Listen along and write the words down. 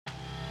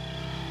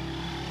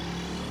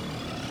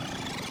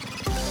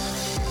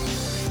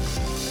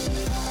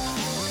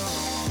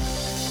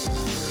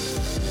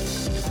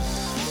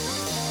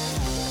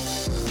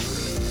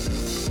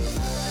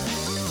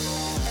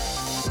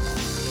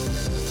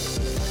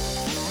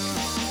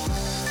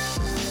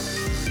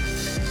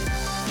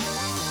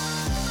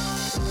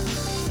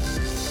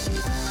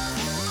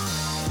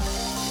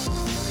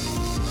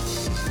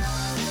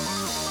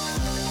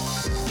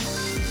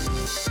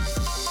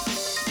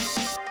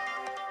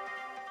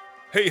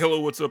Hey, hello,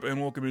 what's up, and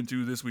welcome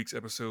into this week's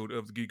episode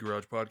of the Geek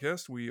Garage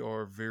Podcast. We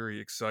are very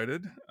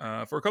excited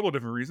for a couple of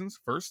different reasons.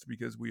 First,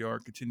 because we are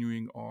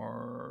continuing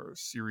our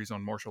series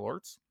on martial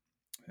arts,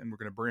 and we're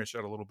going to branch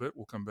out a little bit.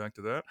 We'll come back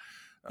to that.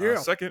 Yeah.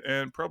 Second,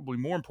 and probably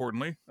more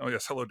importantly, oh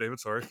yes, hello, David.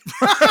 Sorry,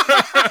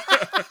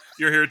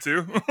 you're here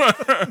too.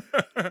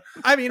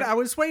 I mean, I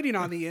was waiting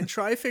on the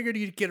intro. I figured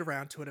you'd get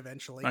around to it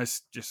eventually. I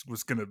just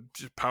was going to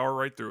just power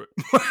right through it.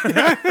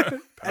 As you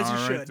Power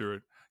should. right through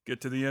it. Get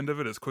to the end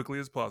of it as quickly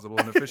as possible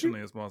and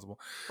efficiently as possible.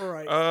 All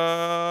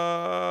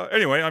right.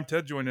 Anyway, I'm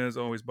Ted, joined as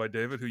always by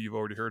David, who you've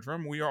already heard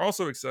from. We are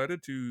also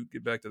excited to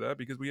get back to that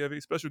because we have a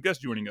special guest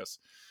joining us.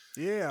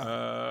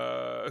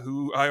 Yeah.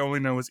 Who I only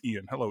know as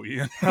Ian. Hello,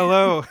 Ian.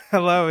 Hello,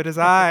 it is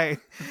I,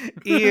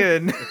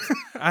 Ian.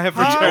 I have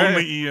The returned.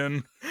 only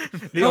Ian.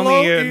 The Hello,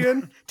 only Ian,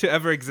 Ian. to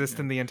ever exist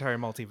in the entire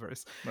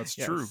multiverse. That's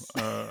Yes. true.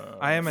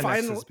 I am a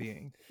Final- Nexus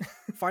being.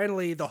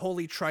 Finally, the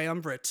Holy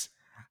Triumvirate.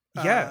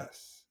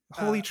 Yes,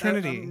 Holy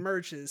Trinity.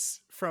 emerges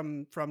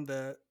from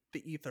the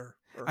ether.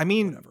 Or I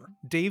mean, whatever.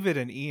 David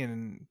and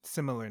Ian,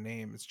 similar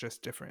names,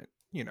 just different,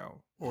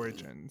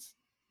 origins.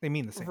 They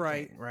mean the same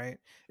Right. thing, right?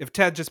 If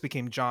Ted just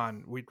became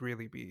John, we'd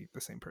really be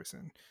the same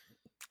person.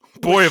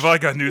 Boy, have I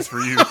got news for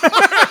you.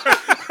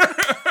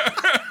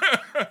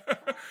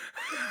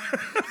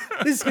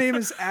 His name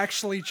is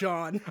actually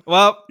John.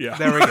 Well, Yeah.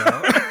 there we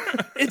go.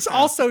 It's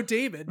also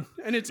David,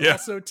 and it's Yeah.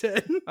 also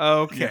Ted.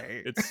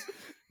 Okay. Yeah,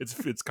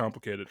 it's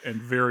complicated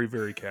and very,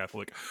 very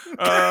Catholic.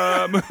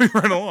 Moving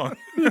right along.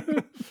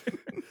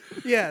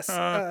 Yes.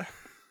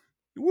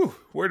 Woo,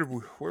 where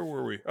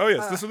were we? Oh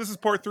yes, this is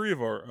part 3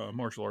 of our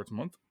martial arts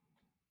month.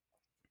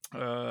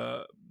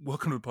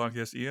 Welcome to the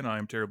podcast, Ian. I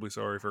am terribly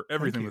sorry for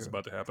everything that's you.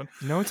 about to happen.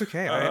 No, it's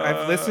okay.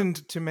 I've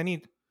listened to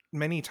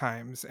many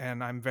times,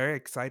 and I'm very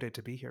excited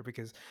to be here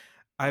because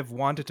I've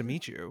wanted to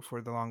meet you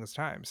for the longest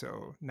time.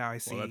 So now I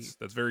see. Well,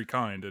 that's very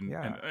kind and,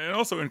 Yeah. and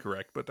also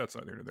incorrect, but that's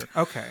neither here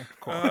nor Okay,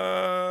 cool.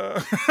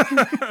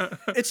 there.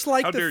 It's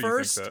like How the dare you think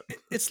first. that?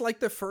 It's like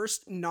the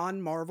first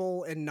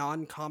non-Marvel and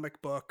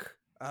non-comic book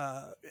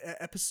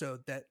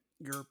episode that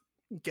you're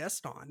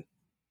guest on,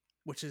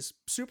 which is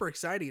super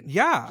exciting.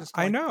 Yeah, Just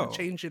I like, know.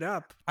 Change it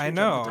up. I change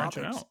up the know.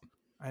 Branching topics. out.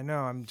 I know.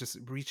 I'm just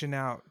reaching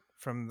out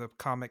from the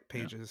comic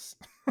pages.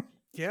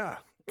 Yeah,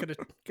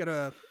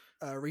 gotta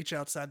reach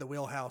outside the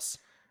wheelhouse.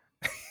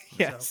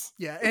 Yes. So,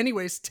 yeah.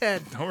 Anyways,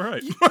 Ted, All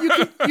right.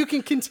 you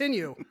can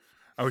continue.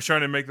 I was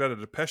trying to make that a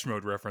Depeche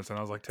Mode reference, and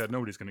I was like, Ted,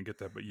 nobody's going to get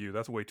that but you.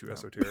 That's way too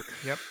esoteric.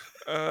 Yep.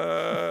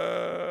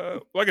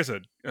 Like I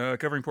said,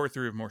 covering part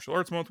 3 of Martial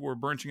Arts Month, we're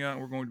branching out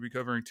and we're going to be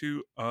covering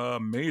 2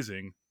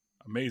 amazing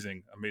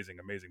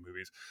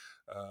movies.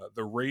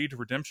 The Raid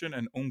Redemption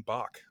and Ong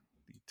Bak,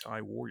 the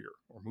Thai Warrior,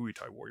 or Muay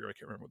Thai Warrior. I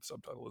can't remember what the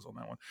subtitle is on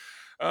that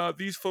one.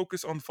 These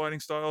focus on fighting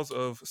styles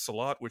of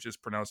Salat, which is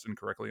pronounced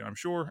incorrectly, I'm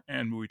sure,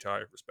 and Muay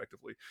Thai,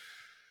 respectively.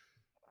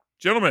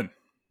 Gentlemen,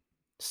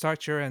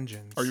 Start your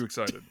engines. are you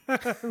excited?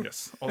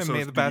 Yes. Also, may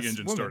the the best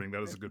engine woman. starting.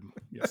 That is a good.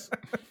 Yes.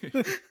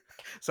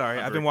 Sorry,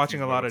 I'm I've very been watching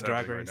confused a by lot of what's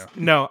Drag happening right Race.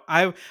 No,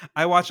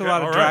 I watch a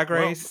lot of all Drag right,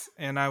 well- Race,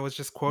 and I was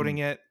just quoting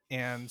it.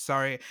 And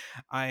sorry,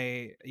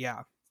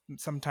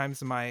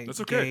 sometimes my That's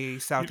okay. gay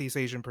Southeast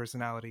Asian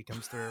personality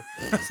comes through.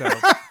 So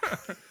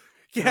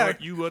You know Yeah.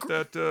 what? You let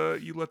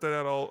that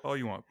out all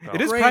you want. pal.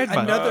 It is Great. Pride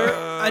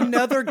Month.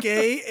 Another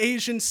gay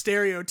Asian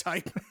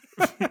stereotype.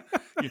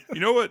 You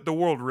know what the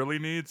world really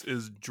needs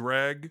is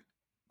drag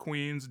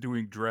queens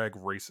doing drag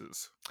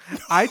races.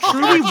 I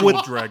truly Actual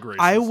would. drag races.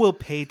 I will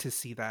pay to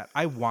see that.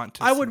 I want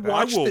to. I see would that.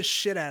 watch will- the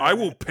shit out of I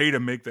that. will pay to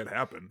make that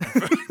happen.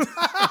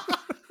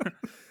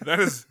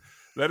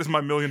 That is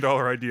my $1 million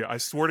idea. I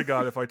swear to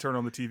God, if I turn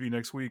on the TV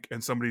next week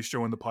and somebody's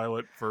showing the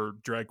pilot for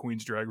drag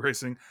queens drag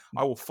racing,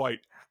 I will fight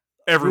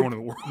everyone in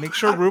the world. Make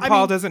sure I RuPaul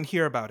mean- doesn't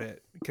hear about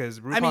it because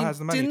RuPaul mean, has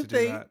the money to didn't do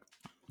they- that.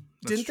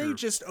 That's Didn't they true.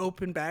 just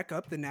open back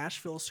up the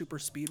Nashville Super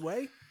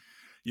Speedway?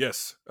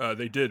 Yes,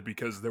 they did,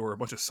 because there were a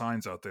bunch of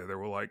signs out there that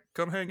were like,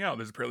 "Come hang out."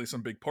 There's apparently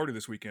some big party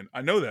this weekend.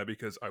 I know that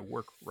because I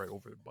work right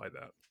over by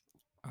that.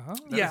 Oh.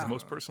 That is Yeah. the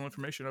most personal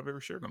information I've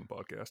ever shared on the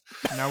podcast.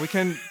 Now we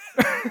can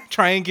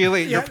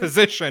triangulate your Yeah.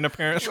 position.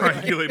 Apparently,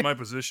 Triangulate my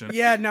position.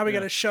 Yeah, now we Yeah.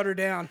 got to shut her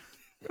down.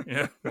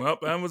 Yeah. Well,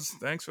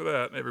 thanks for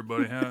that,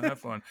 everybody. Have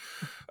fun.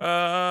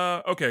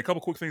 Okay, a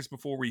couple quick things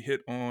before we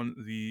hit on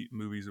the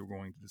movies we're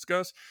going to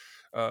discuss.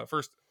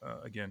 First,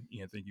 again,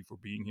 Ian, thank you for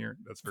being here.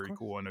 That's very course.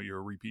 cool. I know you're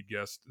a repeat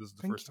guest. This is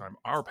the Thank first you. time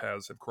our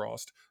paths have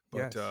crossed,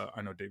 but Yes.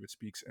 I know David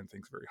speaks and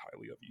thinks very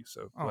highly of you.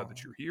 So glad that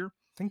Aw. you're here.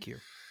 Thank you.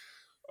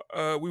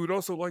 We would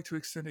also like to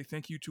extend a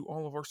thank you to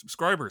all of our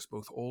subscribers,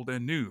 both old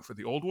and new. For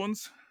the old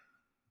ones,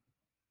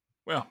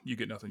 well, you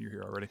get nothing. You're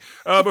here already.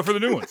 But for the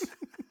new ones,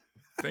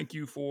 thank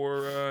you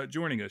for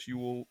joining us. You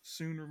will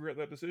soon regret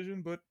that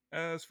decision, but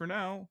as for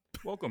now,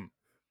 welcome.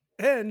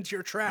 And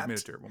you're I trapped. made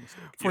a terrible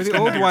mistake. For Yes, the now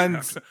old you're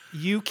ones, trapped.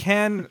 you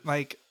can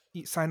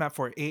sign up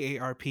for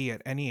AARP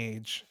at any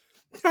age.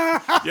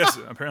 Yes,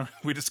 apparently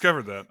we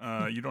discovered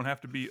that. You don't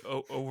have to be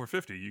over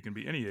 50. You can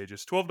be any age.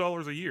 It's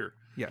 $12 a year.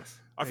 Yes.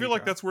 I there feel you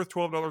like go. that's worth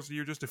 $12 a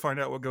year just to find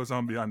out what goes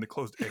on behind the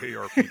closed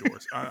AARP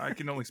doors. I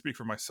can only speak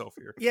for myself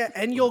here. Yeah,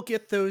 and you'll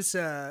get those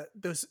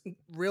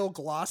real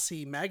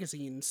glossy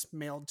magazines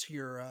mailed to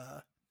your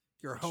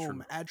That's home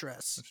true.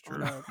 address That's true.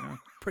 on a Yeah.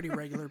 pretty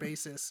regular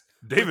basis.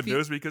 David the-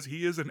 knows because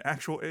he is an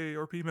actual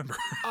AARP member.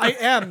 I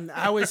am.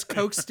 I was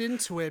coaxed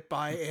into it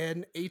by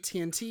an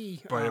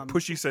AT&T. By a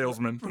pushy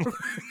salesman.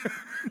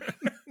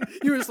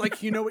 He was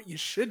like, you know what you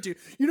should do?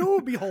 You know what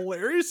would be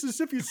hilarious is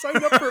if you sign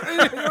up for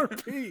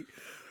AARP.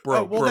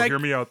 Bro, will that- hear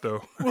me out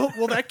though.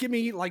 Will that give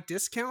me like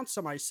discounts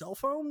on my cell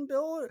phone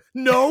bill?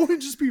 No,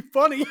 it'd just be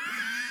funny.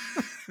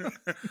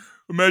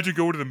 Imagine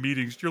going to the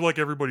meetings. You're like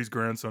everybody's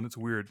grandson. It's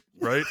weird,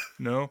 right?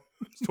 No?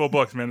 It's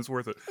 $12, man. It's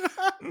worth it.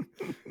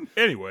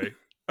 Anyway.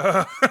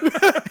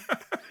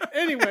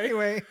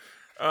 Anyway,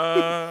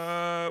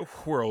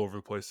 We're all over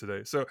the place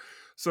today. So I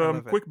some love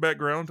it. quick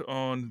background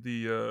on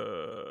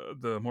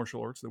the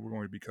martial arts that we're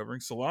going to be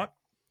covering. Salat,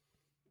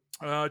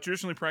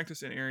 traditionally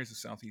practiced in areas of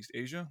Southeast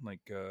Asia, like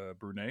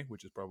Brunei,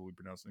 which is probably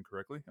pronounced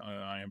incorrectly.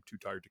 I am too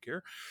tired to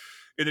care.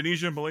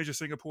 Indonesia, Malaysia,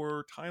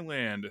 Singapore,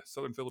 Thailand,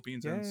 Southern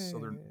Philippines, and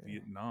Southern Yay.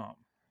 Vietnam.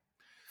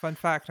 Fun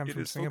fact, I'm It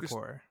from is focused-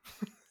 Singapore.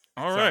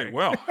 All Sorry. right.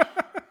 Well,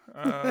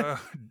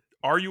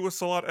 are you a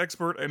Salat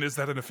expert? And is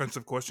that an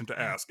offensive question to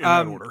ask in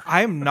that order?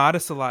 I am not a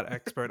Salat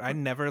expert. I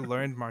never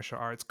learned martial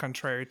arts,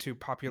 contrary to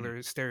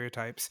popular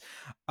stereotypes.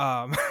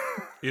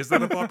 Is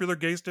that a popular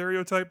gay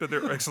stereotype that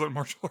they're excellent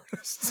martial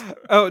artists?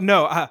 Oh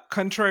no!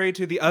 Contrary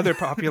to the other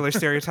popular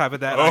stereotype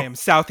of that, I Oh. am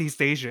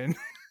Southeast Asian.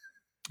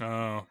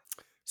 Oh,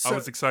 so I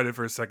was excited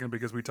for a second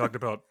because we talked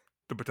about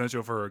the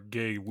potential for a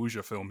gay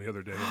wuxia film the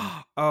other day.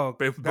 and Oh,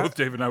 both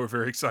Dave and I were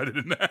very excited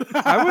in that.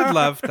 I would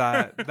love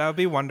that. That would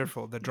be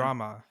wonderful. The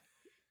drama.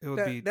 It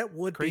would be that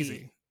would crazy. be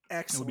It would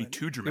excellent. be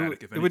too It dramatic.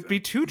 would, if it would be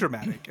anything. too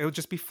dramatic. It would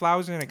just be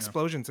flowers and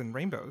explosions and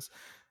rainbows.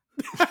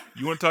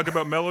 You want to talk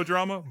about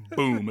melodrama?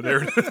 Boom,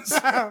 there it is.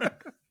 And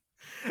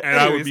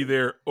I would Anyways. be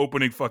there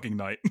opening fucking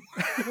night.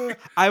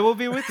 I will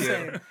be with you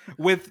Same.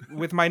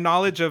 with my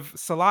knowledge of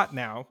Salat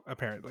now,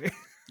 apparently,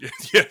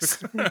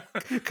 Yes.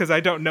 because I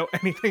don't know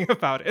anything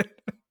about it.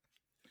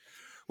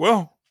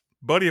 Well,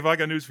 buddy, have I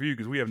got news for you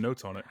because we have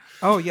notes on it.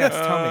 Oh yes,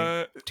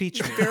 tell me,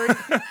 teach me.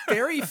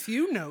 very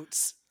few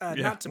notes.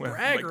 Not to well,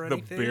 brag like or the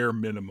anything. bare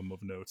minimum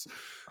of notes.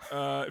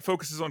 It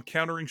focuses on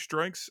countering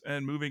strikes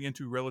and moving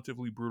into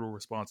relatively brutal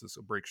responses.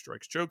 So break,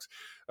 strikes, chokes,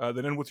 that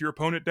end with your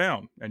opponent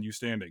down and you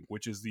standing,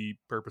 which is the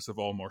purpose of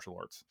all martial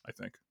arts, I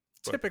think.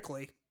 But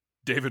Typically,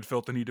 David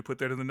felt the need to put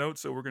that in the notes,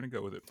 so we're going to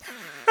go with it.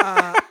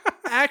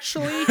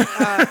 actually,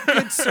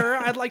 good sir,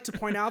 I'd like to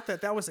point out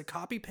that was a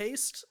copy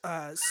paste.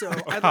 So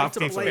I'd like to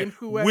Copy blame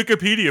whoever.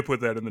 Wikipedia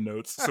put that in the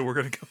notes, so we're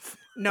going to go.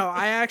 No,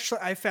 I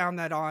found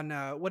that on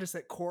what is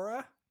that?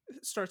 Quora.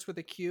 It starts with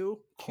a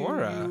Q.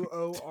 Quora?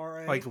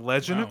 Quora. Like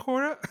Legend Wow. of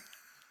Korra?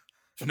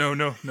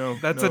 No.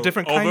 That's no. a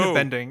different kind Although, of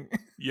bending.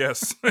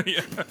 Yes.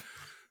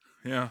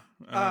 Yeah. Yeah.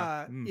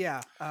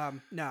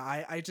 No,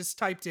 I just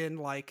typed in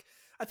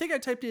I think I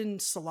typed in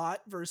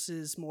Salat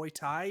versus Muay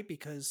Thai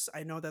because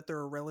I know that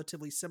they're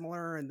relatively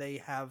similar and they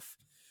have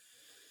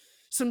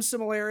some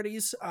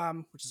similarities,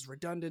 which is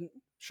redundant.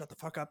 Shut the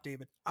fuck up,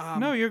 David.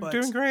 No, you're but-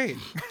 doing great.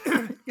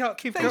 Yeah,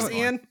 Keep thanks, going.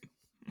 Ian.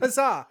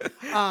 Huzzah.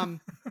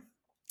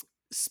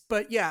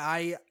 But yeah,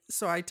 I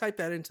typed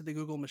that into the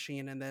Google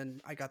machine and then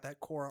I got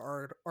that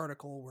Quora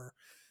article where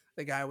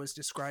the guy was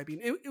describing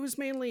it was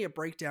mainly a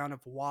breakdown of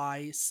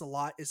why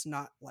Salat is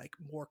not like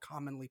more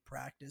commonly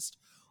practiced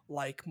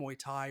like Muay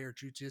Thai or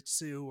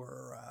Jiu-Jitsu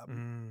or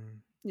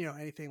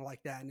anything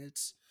like that. And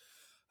it's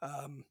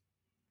it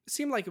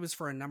seemed like it was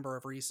for a number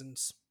of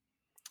reasons.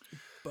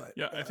 But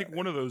Yeah, I think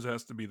one of those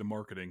has to be the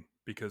marketing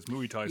because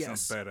Muay Thai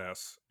sounds Yes.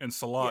 badass, and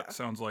Salat Yeah.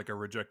 sounds like a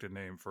rejected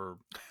name for.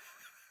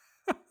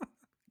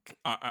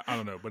 I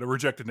don't know, but a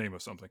rejected name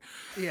of something.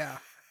 yeah.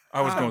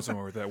 I was going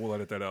somewhere with that. We'll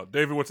edit that out.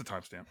 David, what's the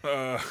timestamp?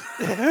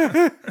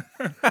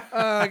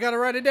 I gotta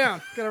write it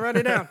down. 9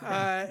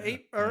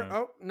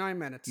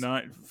 minutes.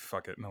 9.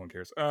 Fuck it. No one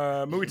cares.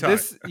 Muay Thai.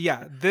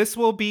 This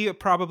will be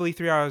probably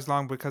 3 hours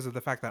long because of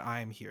the fact that I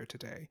am here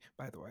today,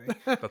 by the way.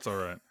 That's all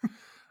right.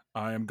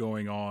 I am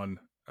going on.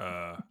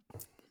 I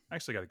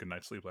actually got a good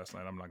night's sleep last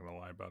night. I'm not going to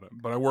lie about it.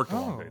 But I worked a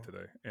long day Oh,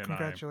 today, and I'm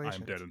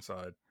congratulations. dead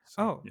inside.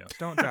 So, Oh, yes.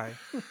 don't die.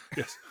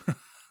 Yes.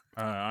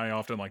 I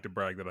often like to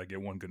brag that I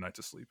get one good night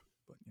to sleep.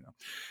 But,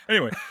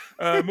 Anyway,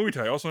 Muay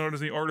Thai, also known as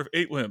the art of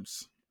 8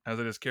 limbs, as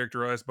it is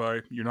characterized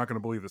by, you're not going to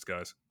believe this,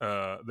 guys,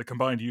 the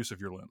combined use of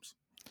your limbs.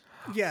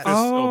 Yes. Fists,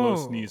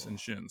 elbows, Oh. knees, and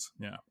shins.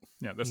 Yeah.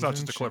 Yeah, that's Knees not and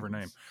just a clever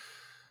name. shins.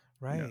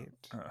 Right.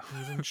 Uh,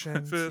 Knees and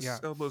shins. Fists, Yeah.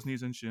 elbows,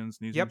 knees, and shins.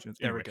 Knees Yep. and shins.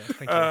 There we Anyway, go.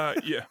 Thank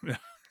you. Yeah.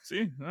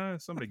 See,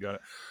 somebody got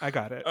it. I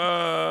got it.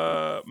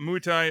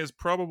 Muay Thai is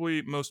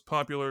probably most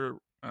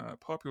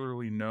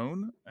popularly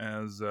known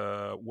as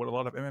what a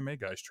lot of MMA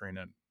guys train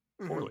in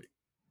Mhm. poorly,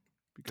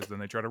 because then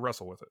they try to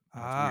wrestle with it.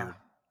 That's Ah. weird.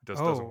 It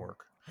doesn't Oh.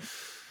 work.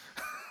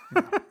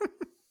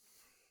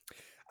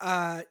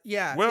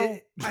 Yeah. Well,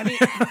 I mean,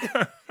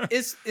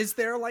 is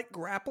there like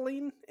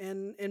grappling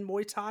in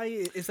Muay Thai?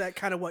 Is that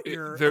kind of what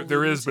you're there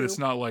alluding is, but to? it's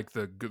not like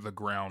the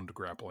ground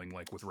grappling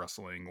like with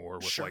wrestling or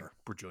with like Sure.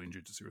 Brazilian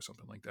Jiu-Jitsu or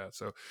something like that.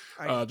 So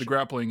I get the you.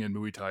 grappling in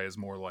Muay Thai is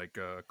more like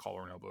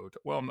collar and elbow.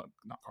 Well, not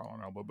collar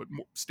and elbow, but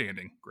more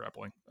standing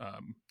grappling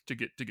to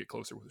get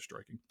closer with the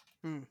striking.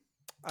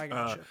 I Uh,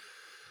 gotcha.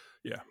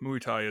 yeah, Muay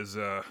Thai is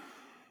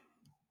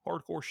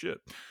hardcore shit.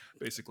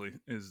 Basically,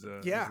 is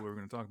Yeah. what we're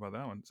going to talk about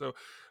that one. So,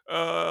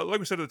 like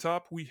we said at the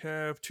top, we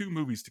have 2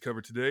 movies to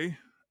cover today: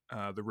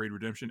 The Raid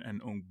Redemption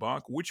and Ong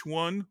Bak. Which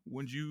one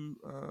would you,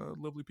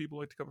 lovely people,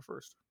 like to cover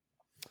first?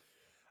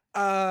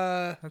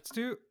 Let's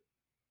do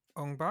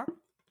Ong Bak.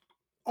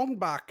 Ong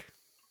Bak.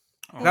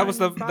 That was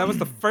the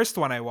Ong first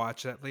one I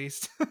watched, at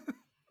least.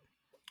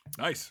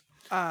 Nice.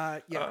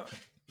 Bak. Yeah.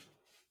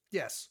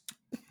 Yes.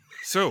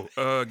 So,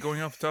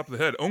 going off the top of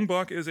the head, Ong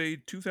Bak is a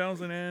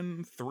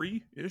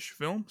 2003-ish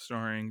film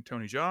starring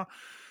Tony Jaa,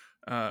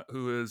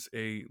 who is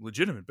a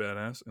legitimate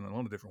badass in a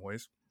lot of different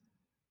ways.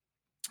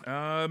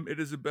 It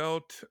is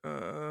about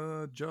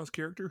Jaa's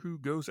character who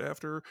goes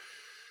after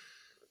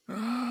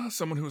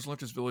someone who has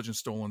left his village and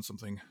stolen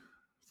something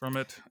from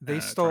it. They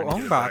trying stole to get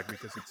Ong it Bak. back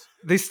because it's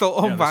They stole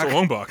Ong they Bak. stole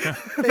Ong Bak.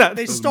 They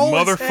Those stole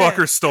his motherfuckers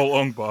head. stole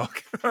Ong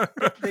Bak.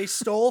 They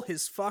stole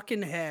his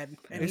fucking head,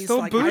 and They he's stole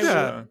like,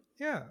 Buddha.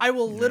 Yeah. I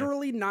will Yeah.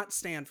 literally not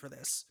stand for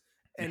this,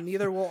 and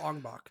neither will Ong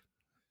Bak.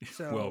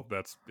 So Well,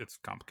 it's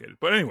complicated,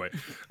 but anyway,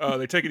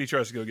 they take it. He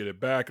tries to go get it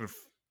back, and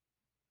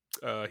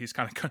he's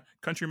kind of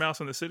country mouse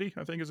in the city,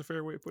 I think is a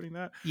fair way of putting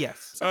that.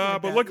 Yes. Something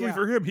like But that, luckily yeah.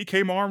 for him, he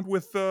came armed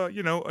with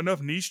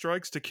enough knee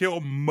strikes to kill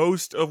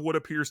most of what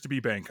appears to be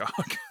Bangkok.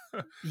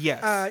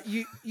 Yes.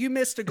 you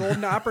missed a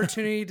golden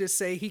opportunity to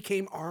say he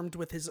came armed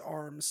with his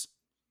arms,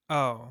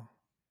 Oh.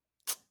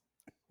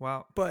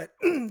 Well, but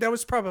that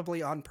was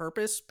probably on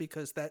purpose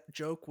because that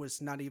joke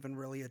was not even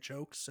really a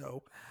joke.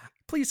 So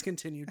please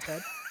continue,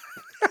 Ted.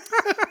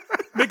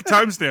 Make a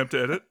timestamp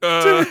to edit.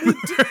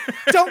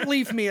 Don't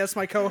leave me as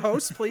my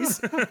co-host, please.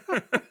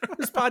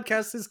 This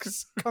podcast has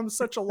come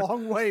such a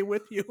long way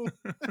with you.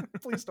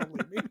 Please don't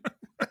leave me.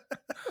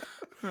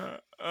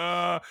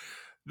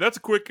 That's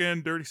a quick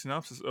and dirty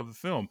synopsis of the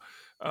film.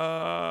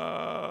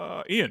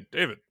 Ian,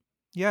 David,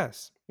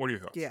 yes. what are your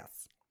thoughts? Yes.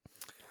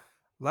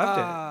 Loved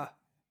it.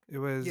 It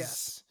was.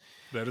 yes.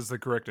 That is the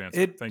correct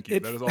answer. Thank you.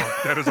 it- That is all.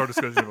 That is our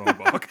discussion of Ong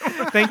Bak.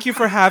 Thank you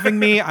for having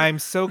me. I'm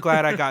so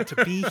glad I got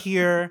to be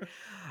here.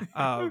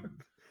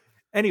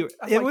 Anyway,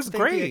 I'd it like was to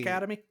thank the great.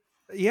 Academy.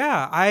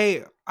 Yeah,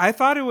 I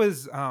thought it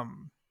was.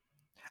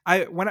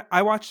 When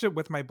I watched it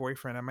with my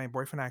boyfriend, and my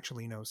boyfriend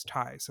actually knows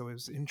Thai, so it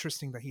was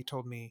interesting that he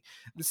told me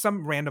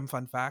some random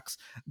fun facts.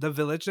 The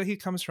village that he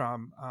comes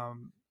from,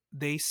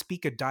 they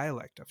speak a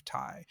dialect of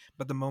Thai,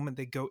 but the moment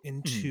they go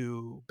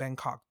into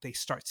Bangkok, they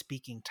start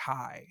speaking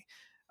Thai,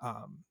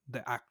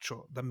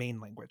 the main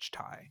language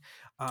Thai.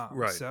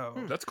 Right. So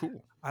That's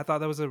cool. I thought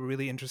that was a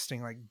really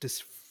interesting, like,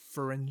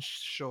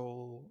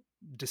 differential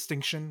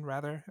distinction,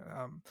 rather.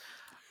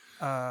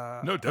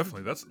 No,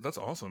 definitely. That's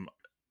awesome.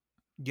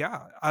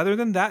 Yeah. Other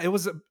than that,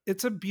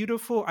 it's a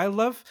beautiful. I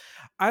love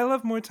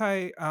Muay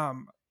Thai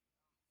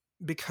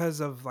because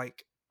of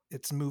like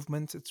its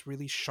movements. It's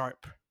really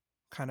sharp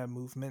kind of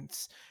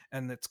movements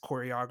and its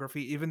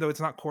choreography. Even though it's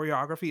not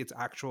choreography, it's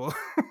actual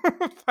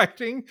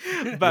fighting.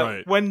 But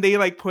Right. when they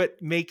like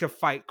make a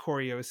fight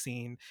choreo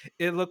scene,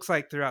 it looks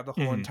like throughout the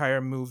whole Mhm.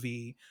 entire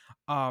movie,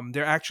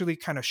 they're actually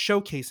kind of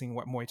showcasing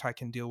what Muay Thai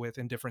can deal with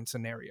in different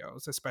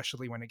scenarios,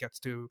 especially when it gets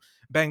to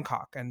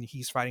Bangkok and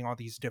he's fighting all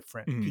these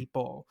different Mhm.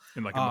 people.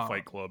 In like in the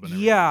fight club. And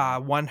everything. Yeah,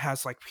 one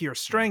has like pure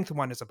strength,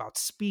 one is about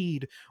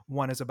speed,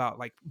 one is about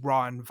like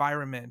raw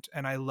environment,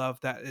 and I love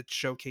that it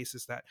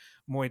showcases that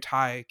Muay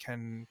Thai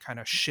can kind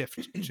of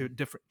shift to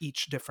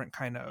each different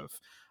kind of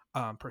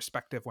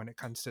perspective when it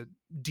comes to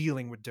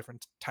dealing with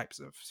different types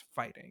of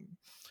fighting.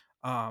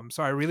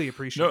 So I really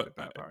appreciated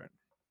that part.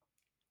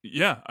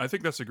 Yeah, I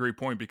think that's a great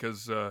point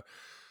because and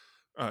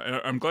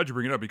I'm glad you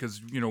bring it up because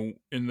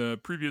in the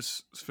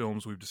previous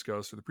films we've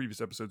discussed or the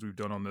previous episodes we've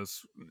done on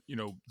this,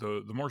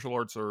 the martial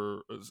arts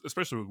are,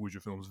 especially with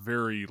Wuxia films,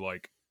 very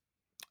like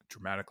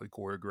dramatically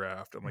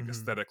choreographed and like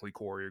aesthetically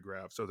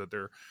choreographed so that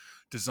they're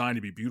designed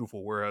to be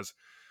beautiful. Whereas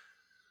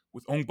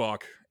with Ong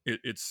Bak,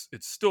 it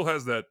still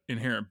has that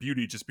inherent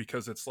beauty just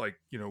because it's like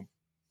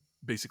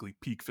basically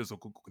peak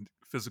physical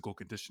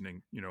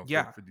conditioning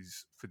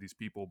for these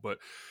people, but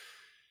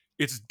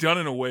it's done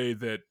in a way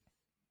that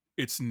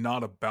it's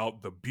not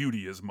about the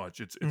beauty as much.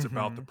 It's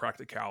about the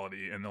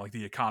practicality and like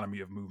the economy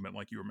of movement,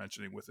 like you were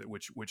mentioning with it,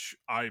 which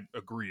I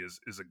agree is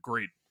a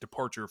great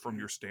departure from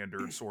your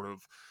standard sort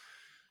of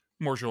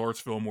martial arts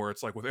film where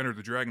it's like with Enter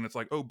the Dragon, it's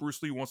like, oh,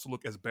 Bruce Lee wants to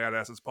look as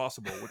badass as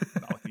possible,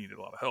 not like he needed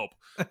a lot of help,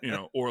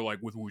 or like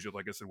with Wuxia,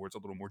 like I said, where it's a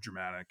little more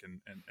dramatic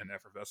and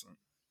effervescent.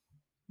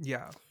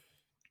 Yeah,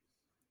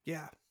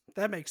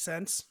 that makes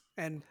sense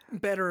and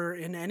better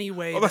in any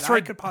way that's that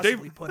right. I could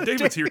possibly put it.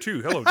 David's here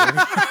too. Hello, David.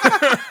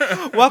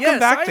 welcome Yes,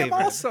 back, I David.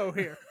 am also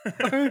here,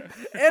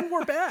 and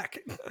we're back.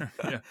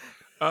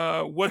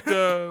 Yeah. What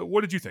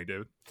did you think,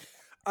 David?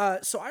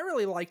 So I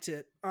really liked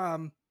it.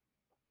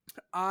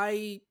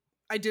 I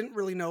I didn't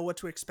really know what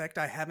to expect.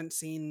 I haven't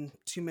seen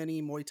too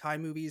many Muay Thai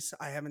movies.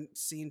 I haven't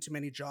seen too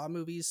many Jaw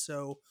movies.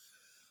 So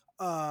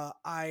like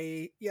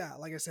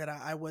I said,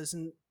 I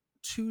wasn't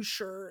too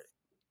sure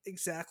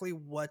exactly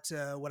what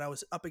I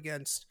was up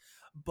against,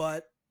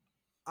 but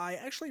I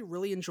actually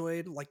really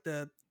enjoyed like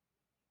the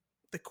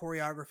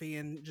choreography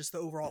and just the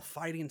overall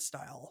fighting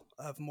style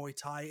of Muay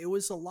Thai. It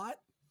was a lot.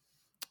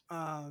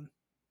 Um,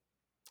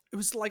 it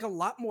was like a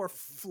lot more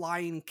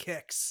flying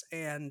kicks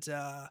and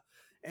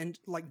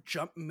like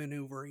jump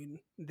maneuvering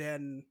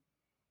than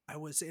I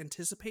was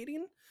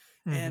anticipating.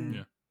 Mhm. And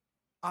Yeah.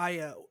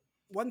 I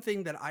one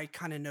thing that I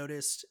kind of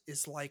noticed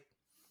is like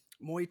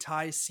Muay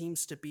Thai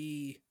seems to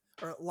be,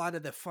 or a lot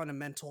of the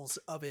fundamentals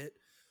of it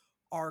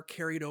are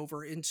carried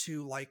over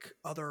into like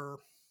other,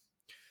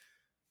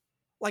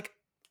 like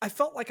I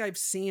felt like I've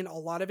seen a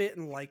lot of it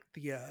in like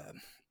the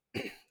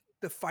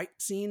the fight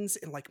scenes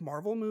in like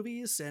Marvel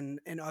movies and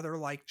other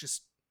like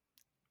just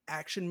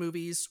action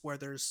movies where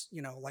there's,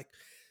 like,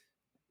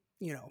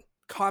 you know,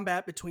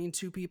 combat between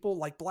two people,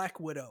 like Black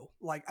Widow.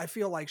 Like I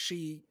feel like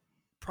she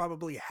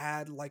probably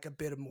had like a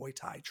bit of Muay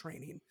Thai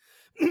training.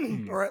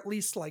 Mhm. Or at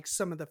least like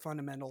some of the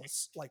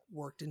fundamentals like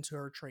worked into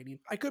her training.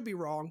 I could be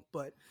wrong,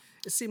 but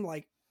it seemed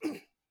like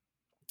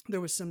there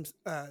was some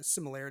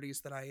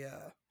similarities that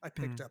I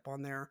picked Mm. up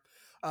on there.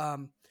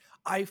 Um,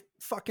 I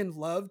fucking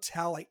loved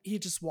how like he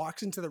just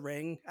walks into the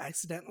ring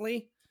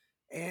accidentally,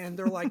 and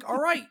they're like, "All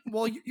right,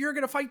 well you're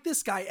gonna fight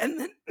this guy," and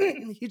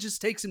then he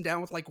just takes him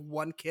down with like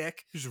one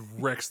kick. He just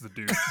wrecks the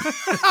dude.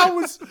 I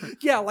was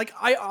like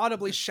I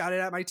audibly shouted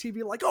at my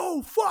TV like,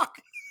 "Oh fuck!"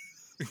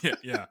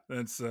 Yeah.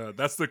 That's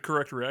the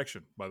correct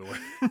reaction, by the way.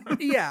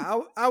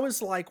 Yeah, I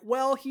was like,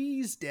 "Well,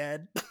 he's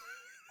dead."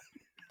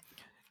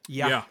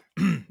 Yeah.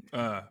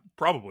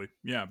 Probably.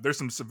 Yeah. There's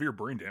some severe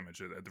brain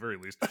damage at the very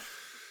least.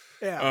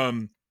 Yeah,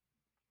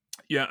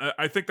 Yeah,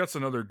 I think that's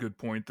another good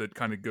point that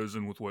kind of goes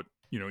in with what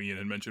Ian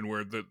had mentioned,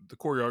 where the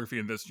choreography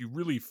in this, you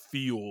really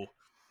feel,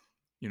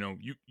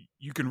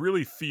 you can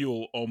really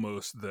feel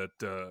almost that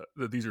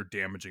that these are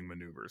damaging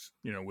maneuvers.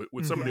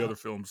 With some of the Yeah. other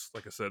films,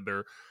 like I said,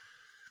 they're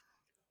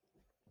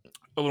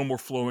a little more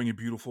flowing and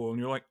beautiful, and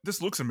you're like,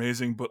 this looks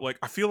amazing, but like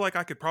I feel like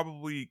I could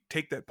probably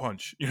take that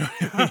punch.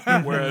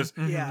 Whereas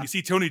Yeah. you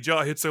see Tony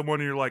Jaa hit someone,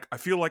 and you're like, I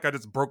feel like I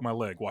just broke my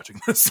leg watching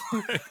this.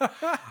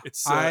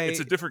 It's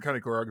a different kind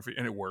of choreography,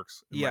 and it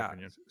works in my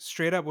opinion.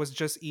 Straight up was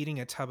just eating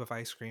a tub of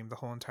ice cream the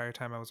whole entire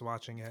time I was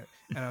watching it,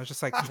 and I was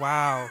just like,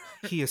 wow,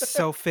 he is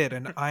so fit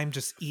and I'm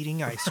just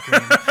eating ice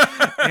cream.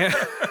 Yeah.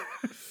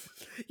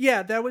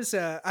 Yeah, that was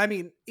I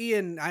mean,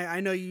 Ian,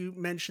 I know you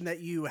mentioned that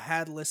you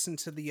had listened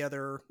to the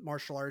other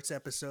martial arts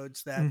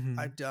episodes that Mhm.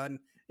 I've done.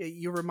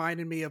 You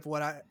reminded me of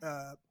what I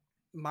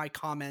my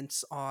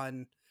comments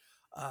on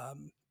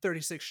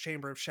 36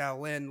 Chamber of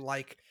Shaolin,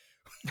 like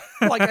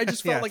like I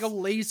just felt like a Yes.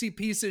 lazy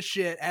piece of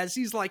shit as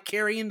he's like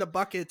carrying the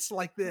buckets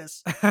like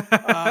this.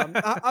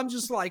 I'm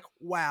just like,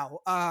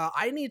 wow.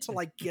 I need to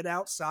like get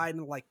outside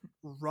and like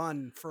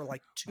run for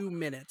like 2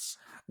 minutes.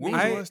 When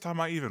was the Maybe. last time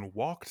I even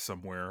walked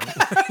somewhere?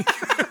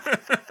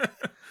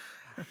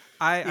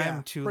 I'm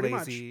Yeah, too pretty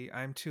much. lazy.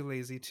 I'm too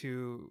lazy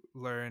to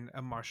learn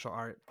a martial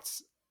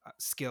arts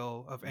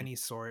skill of any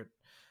sort.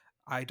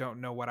 I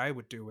don't know what I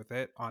would do with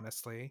it,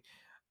 honestly.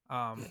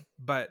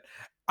 But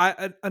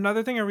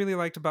another thing I really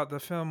liked about the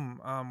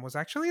film was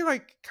actually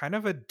like kind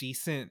of a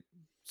decent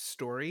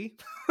story.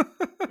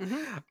 Hmm.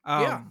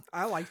 Yeah, um,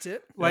 I liked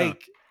it. Yeah.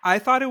 like I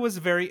thought it was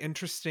very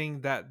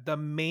interesting that the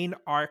main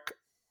arc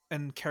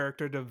and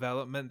character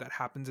development that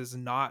happens is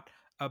not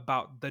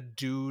about the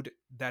dude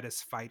that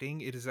is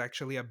fighting. It is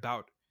actually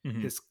about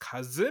Mhm. his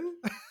cousin.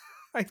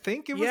 I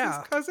think it was his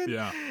Yeah. cousin.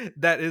 Yeah.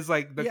 That is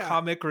like the Yeah.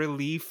 comic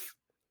relief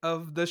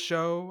of the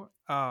show.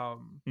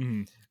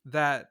 Mhm.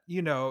 That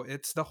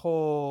it's the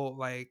whole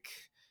like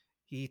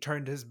he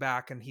turned his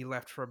back and he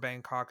left for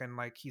Bangkok, and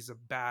like he's a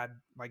bad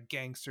like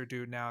gangster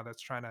dude now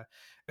that's trying to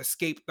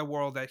escape the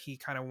world that he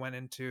kind of went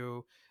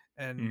into.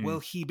 And Mhm. will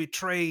he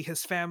betray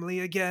his family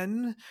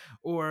again,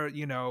 or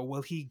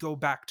will he go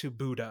back to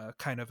Buddha,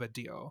 kind of a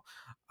deal.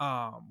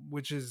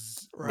 Which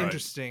is Right.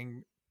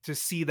 interesting to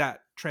see that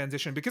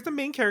transition, because the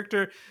main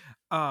character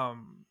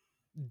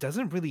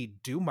doesn't really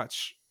do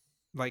much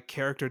like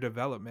character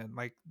development.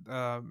 Like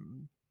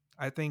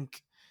I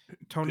think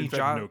Tony In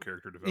fact, Jaa. no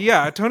character development.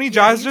 Yeah, Tony Yeah,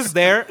 Jaa is he's just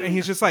there, and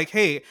he's just like,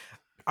 "Hey,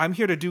 I'm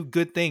here to do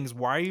good things.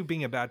 Why are you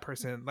being a bad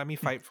person? Let me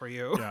fight for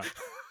you." Yeah.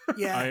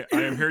 yeah.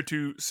 I am here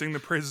to sing the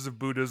praises of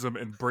Buddhism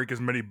and break as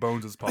many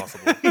bones as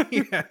possible.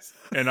 Yes.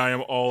 And I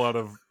am all out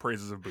of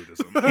praises of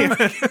Buddhism.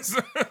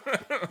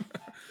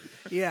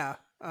 Yeah.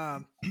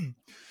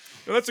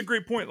 That's a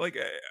great point. Like,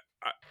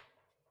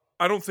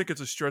 I don't think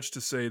it's a stretch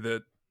to say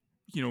that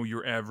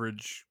your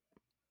average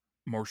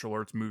martial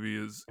arts movie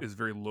is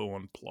very low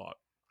on plot.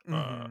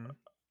 Mhm.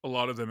 A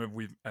lot of them,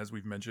 as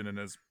we've mentioned, and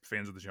as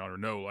fans of the genre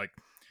know, like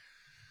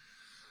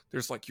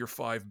there's like your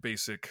 5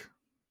 basic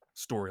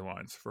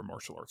storylines for a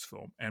martial arts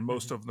film, and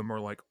most of them are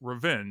like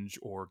revenge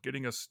or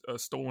getting a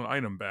stolen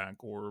item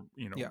back, or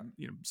Yeah.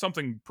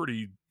 something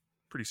pretty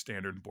pretty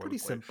standard and Pretty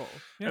boilerplate. simple.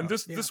 And Yeah.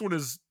 this one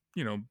is,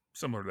 you know,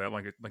 similar to that.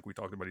 Like we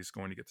talked about, he's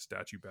going to get the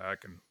statue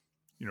back and,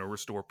 you know,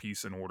 restore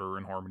peace and order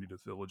and harmony to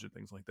the village and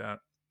things like that.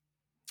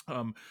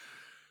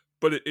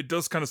 But it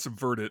does kind of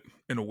subvert it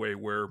in a way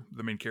where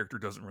the main character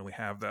doesn't really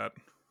have that.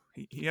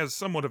 He has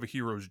somewhat of a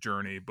hero's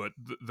journey, but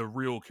the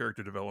real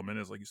character development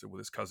is, like you said, with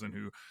his cousin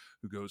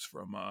who goes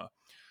from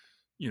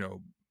you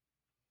know,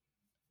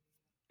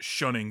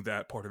 shunning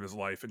that part of his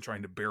life and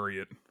trying to bury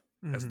it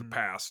as the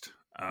past,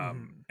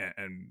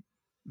 and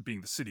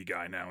being the city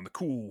guy now and the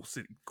cool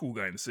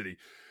guy in the city.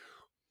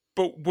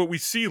 But we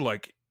see,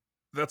 like,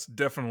 that's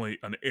definitely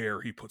an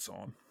air he puts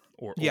on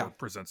or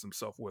presents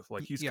himself with.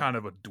 Like, he's kind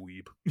of a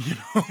dweeb, you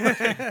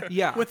know?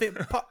 Yeah. with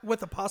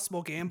a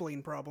possible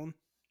gambling problem.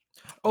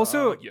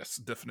 Also, yes,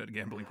 definite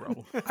gambling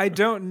problem. I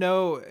don't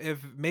know if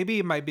maybe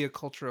it might be a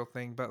cultural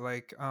thing, but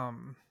like,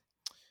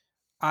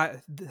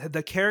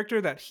 the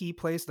character that he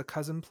plays, the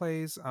cousin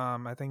plays,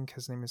 I think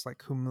his name is like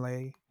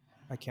Humle.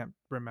 I can't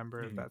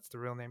remember if that's the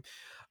real name,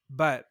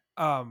 but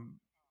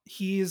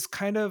he's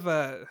kind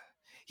of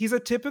he's a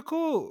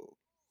typical,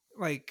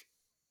 like,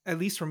 at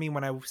least for me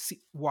when I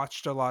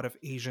watched a lot of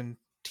Asian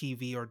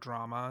TV or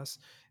dramas,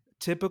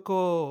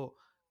 typical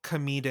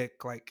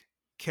comedic like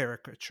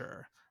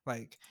caricature.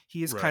 Like,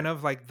 he is kind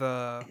of like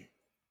the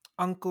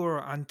uncle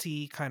or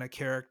auntie kind of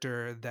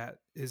character that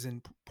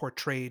isn't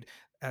portrayed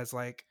as,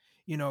 like,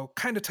 you know,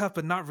 kind of tough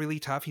but not really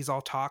tough. He's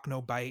all talk, no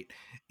bite,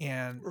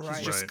 and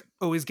he's just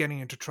always getting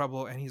into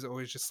trouble, and he's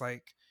always just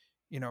like,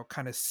 you know,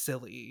 kind of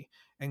silly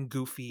and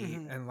goofy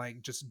and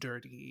like just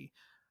dirty.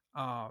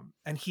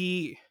 And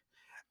he,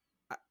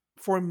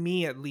 for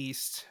me at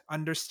least,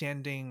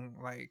 understanding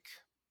like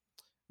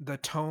the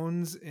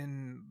tones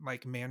in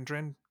like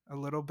Mandarin a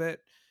little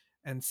bit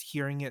and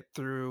hearing it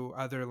through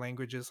other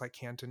languages like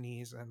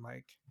Cantonese and,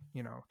 like,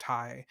 you know,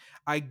 Thai,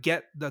 I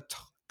get the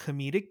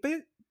comedic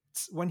bits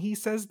when he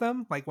says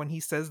them, like when he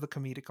says the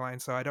comedic line.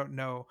 So I don't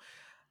know.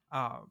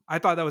 I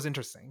thought that was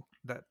interesting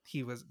that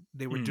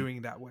they were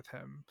doing that with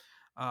him.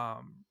 Yeah,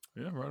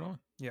 right on.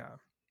 Yeah.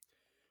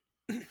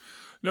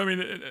 No, I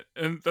mean,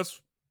 and that's,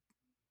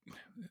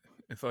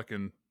 if I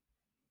can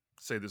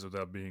say this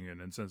without being an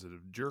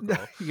insensitive jerk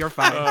off. You're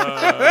fine.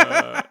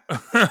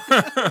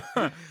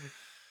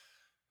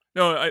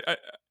 No,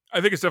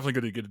 I think it's definitely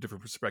good to get a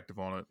different perspective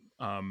on it.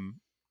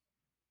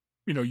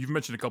 You know, you've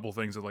mentioned a couple of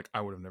things that, like, I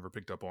would have never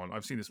picked up on.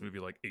 I've seen this movie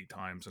like 8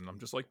 times, and I'm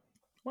just like,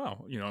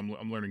 wow, you know,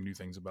 I'm learning new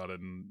things about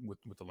it, and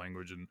with the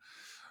language, and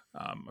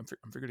I'm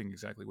forgetting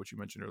exactly what you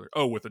mentioned earlier.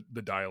 Oh, with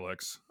the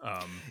dialects.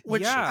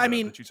 Which, I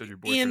mean, that you said your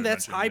Ian,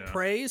 that's high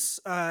praise,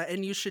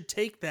 and you should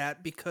take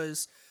that,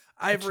 because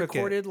I've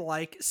recorded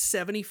like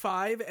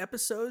 75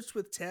 episodes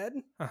with Ted,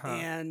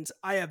 and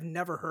I have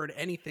never heard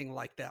anything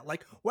like that.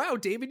 Like, wow,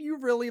 David, you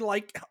really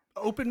like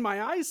opened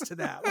my eyes to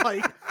that.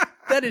 Like,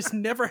 that has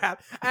never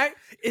happened.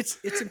 It's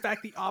in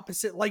fact the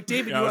opposite. Like,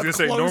 David, I was gonna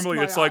say, normally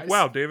it's like,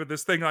 wow, David,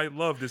 this thing I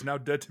loved is now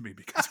dead to me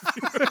because of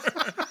you.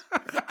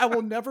 I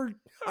will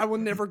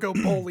never go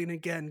bowling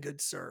again,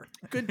 good sir.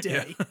 Good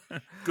day. Yeah.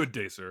 Good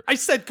day, sir. I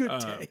said good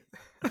day.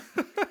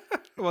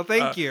 Well,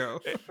 thank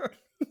you.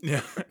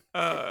 Yeah.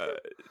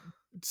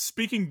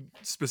 Speaking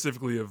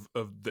specifically of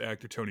the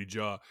actor Tony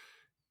Jaa,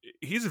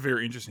 he's a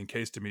very interesting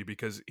case to me,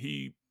 because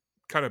he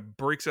kind of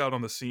breaks out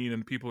on the scene,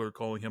 and people are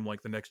calling him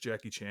like the next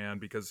Jackie Chan,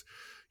 because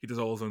he does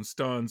all his own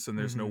stunts, and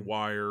there's no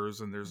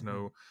wires, and there's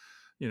no,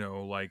 you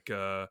know, like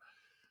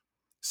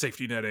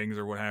safety nettings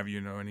or what have you,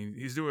 know. And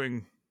he's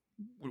doing,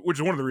 which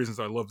is one of the reasons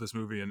I love this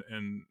movie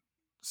and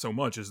so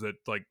much, is that,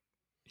 like,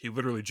 he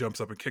literally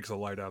jumps up and kicks a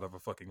light out of a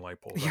fucking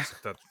light pole.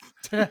 That's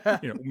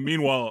you know.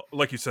 Meanwhile,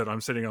 like you said,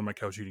 I'm sitting on my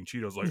couch eating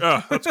Cheetos, like,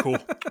 that's cool.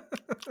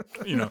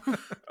 You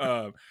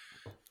know.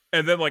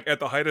 And then, like, at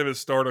the height of his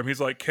stardom, he's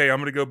like, "Okay, I'm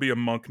gonna go be a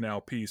monk now.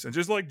 Peace," and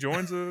just like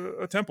joins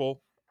a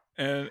temple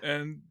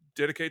and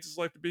dedicates his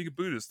life to being a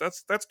Buddhist.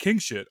 That's king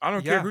shit. I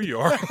don't care who you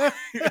are.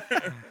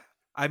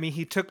 I mean,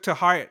 he took to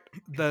heart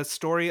the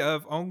story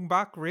of Ong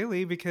Bak,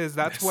 really, because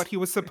that's what he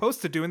was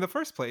supposed to do in the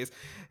first place.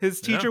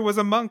 His teacher was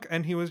a monk,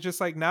 and he was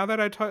just like, now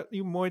that I taught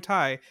you Muay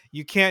Thai,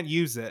 you can't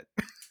use it.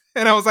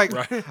 And I was like,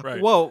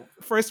 right. Whoa,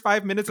 first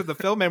 5 minutes of the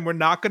film, and we're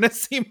not going to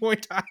see Muay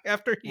Thai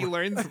after he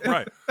learns it.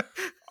 Right.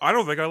 I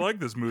don't think I like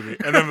this movie.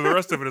 And then the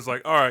rest of it is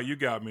like, all right, you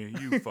got me,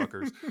 you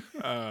fuckers.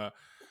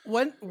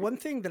 One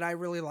thing that I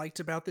really liked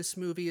about this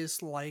movie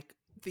is, like,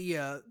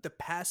 the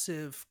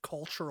passive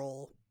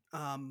cultural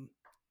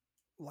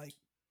like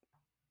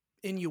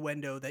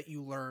innuendo that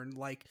you learn,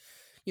 like,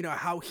 you know,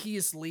 how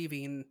he's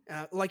leaving,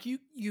 like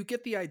you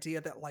get the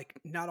idea that, like,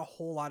 not a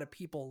whole lot of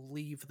people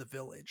leave the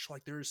village.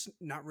 Like, there's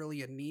not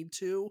really a need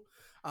to,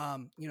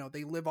 you know,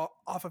 they live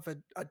off of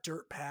a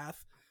dirt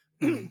path.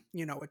 You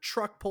know, a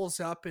truck pulls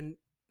up and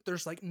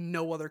there's like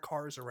no other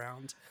cars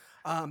around.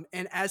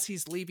 And as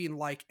he's leaving,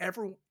 like,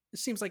 it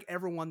seems like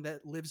everyone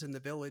that lives in the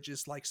village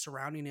is like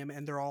surrounding him,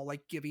 and they're all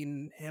like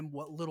giving him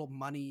what little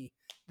money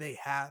they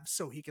have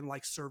so he can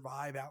like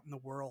survive out in the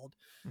world.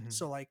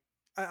 So, like,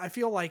 I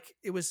feel like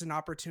it was an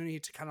opportunity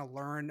to kind of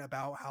learn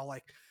about how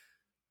like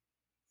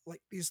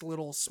these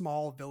little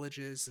small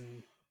villages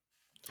and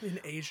in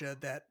Asia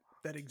that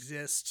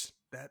exist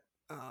that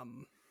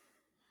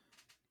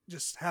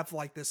just have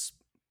like this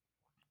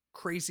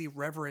crazy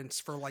reverence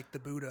for like the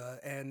Buddha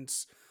and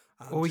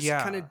Oh just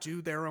kind yeah. of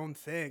do their own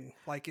thing.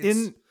 Like it's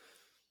In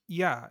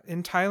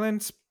in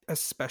Thailand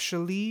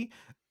especially,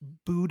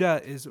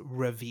 Buddha is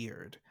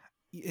revered.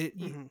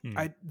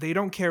 mhm. They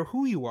don't care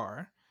who you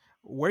are,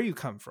 where you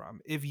come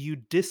from. If you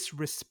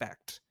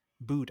disrespect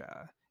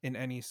Buddha in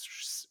any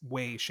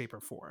way, shape, or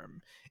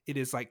form, it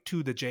is like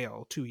to the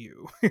jail to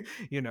you.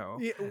 You know,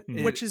 Yeah,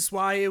 it, which is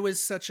why it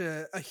was such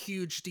a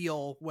huge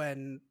deal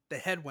when the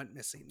head went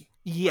missing, right?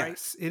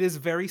 yes, it is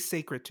very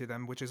sacred to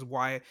them, which is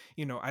why,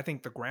 I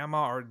think the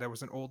grandma, or there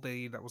was an old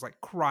lady that was like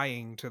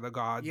crying to the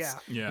gods, Yeah.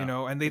 Yeah.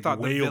 and they Like thought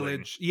the wailing.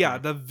 village, Yeah.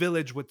 the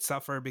village would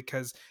suffer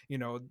because,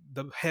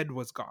 the head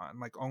was gone,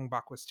 like Ong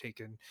Bak was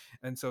taken.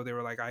 And so they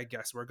were like, I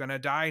guess we're going to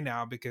die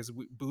now because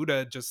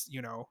Buddha just,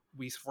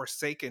 we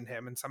forsaken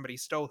him and somebody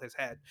stole his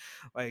head.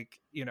 Like,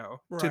 to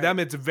Right. them,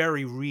 it's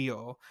very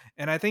real.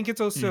 And I think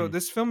it's also,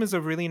 this film is a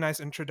really nice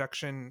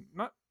introduction,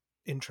 not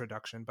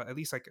introduction, but at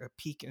least like a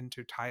peek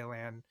into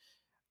Thailand.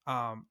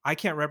 I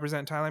can't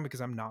represent Thailand because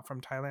I'm not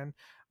from Thailand,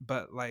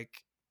 but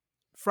like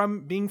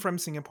from being from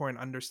Singapore and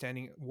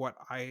understanding what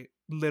I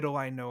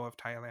know of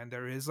Thailand,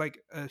 there is like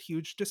a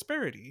huge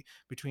disparity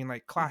between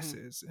like Mhm.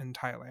 classes in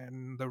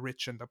Thailand, the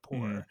rich and the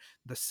poor,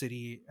 the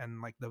city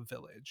and like the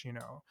village,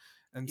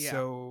 and Yeah.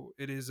 so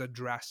it is a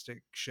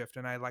drastic shift,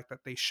 and I like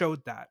that they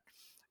showed that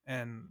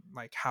and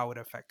like how it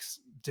affects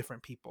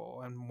different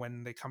people, and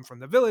when they come from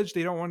the village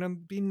they don't want to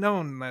be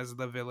known as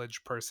the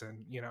village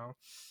person,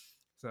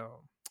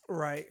 so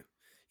Right.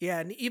 Yeah,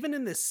 and even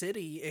in the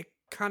city, it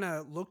kind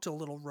of looked a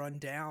little run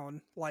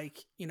down.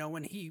 Like,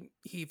 when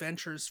he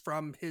ventures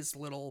from his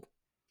little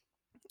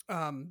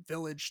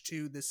village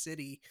to the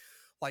city,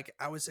 like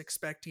I was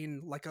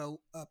expecting like a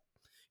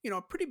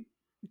pretty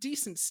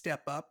decent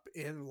step up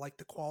in like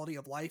the quality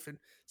of life, and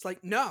it's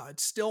like no,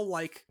 it's still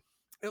like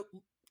it,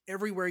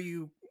 everywhere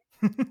you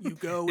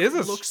go, Is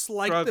it a looks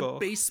like the struggle.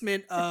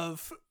 basement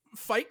of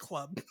Fight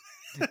Club.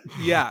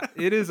 Yeah,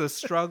 it is a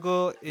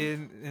struggle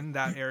in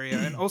that area.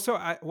 And also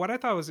what I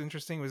thought was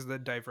interesting was the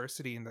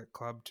diversity in the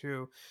club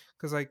too,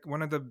 because like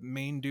one of the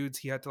main dudes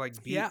he had to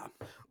like beat Yeah.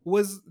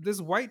 was this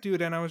white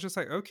dude, and I was just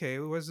like, okay,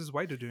 what's this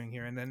white dude doing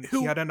here? And then he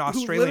Who had an who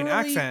Australian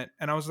literally accent,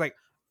 and I was like,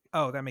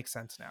 oh, that makes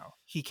sense now.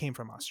 He came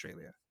from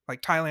Australia.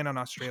 Like Thailand and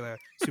Australia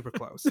super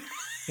close.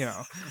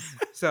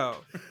 So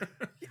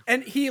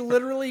and he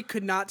literally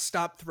could not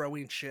stop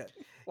throwing shit.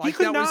 he Like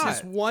could that was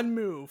his not. one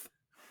move.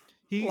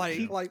 He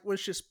Like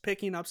was just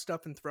picking up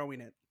stuff and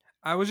throwing it.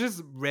 I was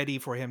just ready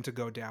for him to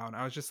go down.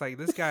 I was just like,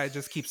 this guy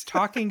just keeps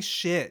talking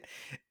shit,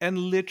 and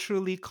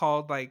literally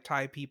called like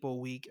Thai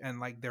people weak and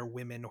like they're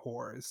women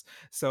whores.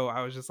 So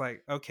I was just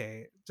like,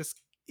 okay,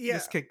 just Yeah.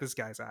 kick this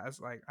guy's ass.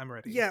 Like, I'm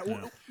ready. Yeah,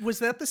 Yeah. was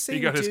that the He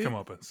same got his dude?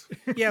 comeuppance.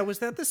 Yeah, was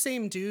that the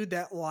same dude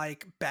that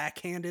like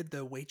backhanded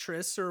the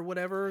waitress or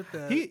whatever?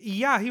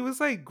 He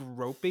was like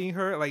groping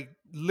her, like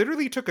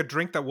literally took a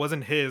drink that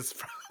wasn't his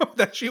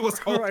that she was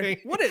holding. Right.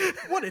 What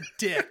a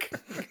dick.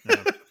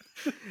 Yeah.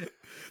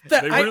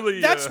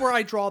 That's where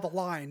I draw the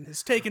line,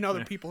 is taking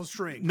other people's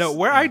drinks. No,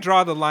 where I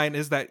draw the line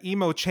is that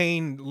emo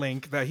chain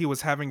link that he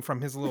was having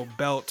from his little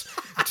belt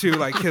to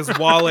like his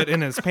wallet in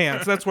his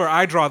pants. That's where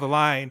I draw the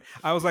line.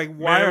 I was like,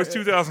 why? Man, it was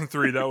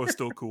 2003. That was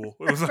still cool.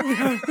 It was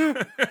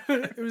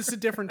It was a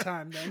different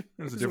time then.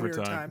 It was a different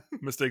weird time.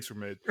 Mistakes were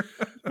made.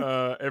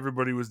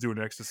 Everybody was doing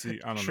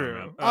ecstasy. I don't True.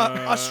 know, man.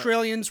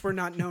 Australians were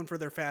not known for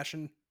their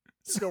fashion.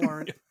 Still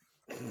aren't.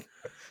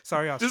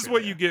 Sorry, Australia. This is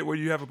what you get when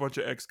you have a bunch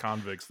of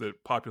ex-convicts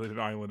that populate an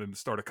island and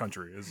start a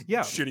country. Is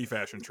shitty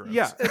fashion trends.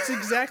 Yeah, That's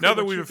exactly. Now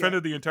that what we've you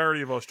offended get. the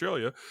entirety of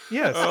Australia,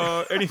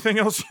 yes. anything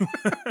else?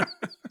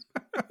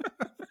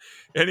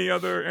 Any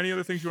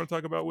other things you want to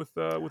talk about with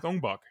Ong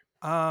Bak?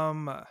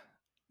 No,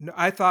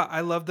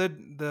 I love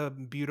the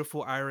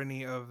beautiful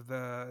irony of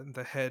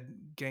the head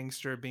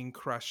gangster being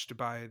crushed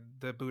by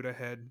the Buddha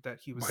head that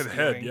he was By the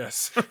stealing. head,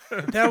 yes.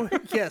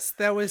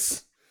 That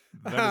was.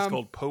 That is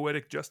called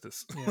poetic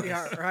justice.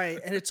 Yeah, right.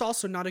 And it's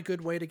also not a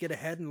good way to get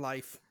ahead in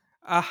life.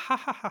 I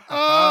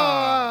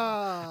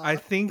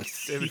think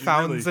he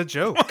found really- a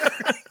joke.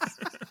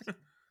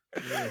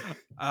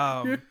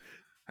 I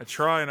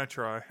try and I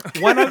try.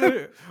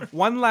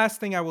 One last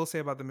thing I will say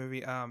about the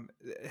movie.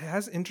 It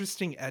has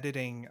interesting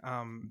editing.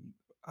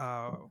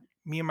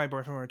 Me and my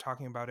boyfriend were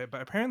talking about it,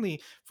 but apparently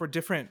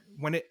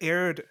when it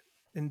aired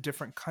in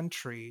different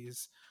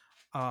countries,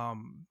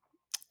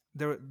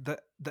 the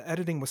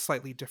editing was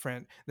slightly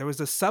different. There was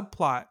a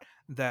subplot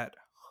that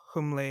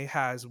Humle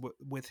has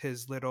with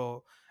his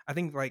little, I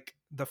think like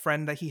the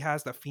friend that he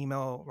has, the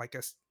female like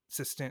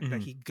assistant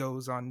that he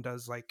goes on,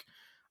 does like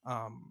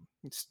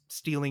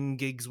stealing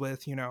gigs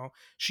with,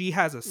 she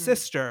has a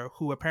sister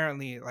who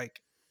apparently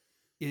like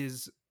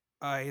is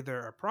either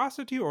a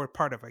prostitute or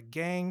part of a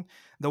gang.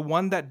 The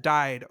one that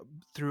died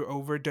through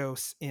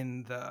overdose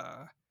in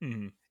the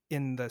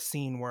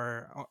scene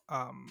where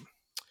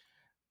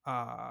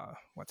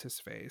what's his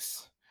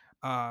face,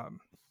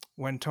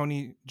 when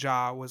Tony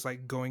Jaa was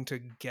like going to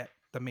get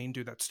the main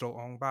dude that stole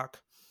Ong Bak,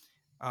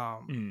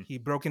 He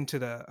broke into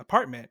the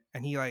apartment,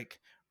 and he like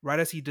right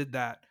as he did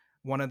that,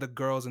 one of the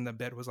girls in the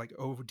bed was like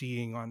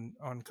ODing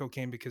on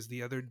cocaine because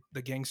the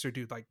gangster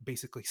dude like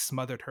basically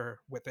smothered her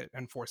with it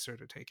and forced her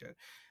to take it.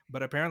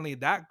 But apparently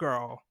that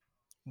girl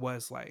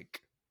was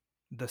like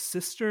the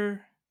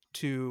sister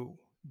to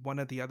one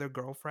of the other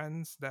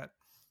girlfriends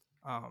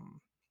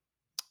um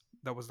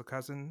that was the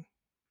cousin,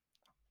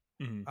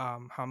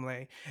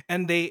 Hamle,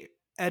 and they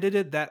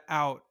edited that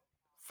out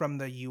from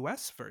the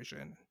US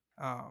version.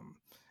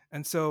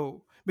 And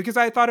so, because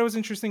I thought it was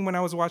interesting when I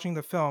was watching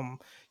the film,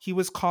 he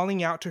was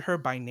calling out to her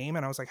by name,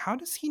 and I was like, how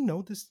does he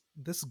know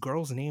this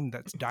girl's name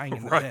that's dying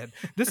in the Right. bed?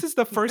 This is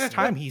the first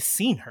time he's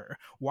seen her.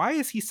 Why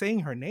is he saying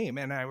her name?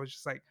 And I was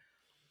just like,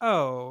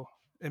 oh,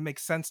 it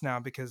makes sense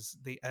now because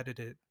they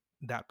edited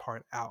that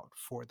part out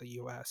for the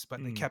US,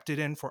 but they kept it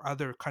in for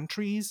other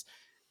countries.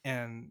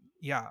 And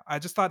yeah, I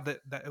just thought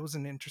that it was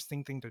an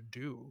interesting thing to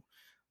do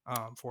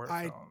for a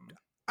film.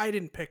 I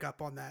didn't pick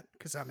up on that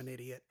because I'm an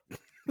idiot.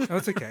 Oh,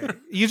 it's okay.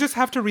 You just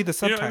have to read the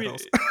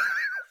subtitles.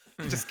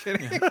 Just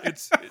kidding.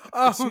 It's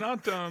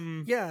not.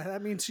 Yeah,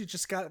 that means you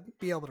just got to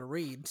be able to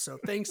read. So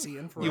thanks,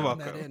 Ian, for You're writing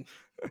that in.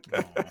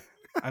 Aw,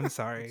 I'm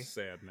sorry. it's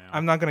sad now.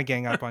 I'm not gonna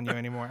gang up on you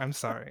anymore. I'm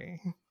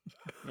sorry.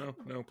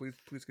 No.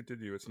 Please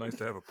continue. It's nice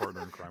to have a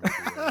partner in crime.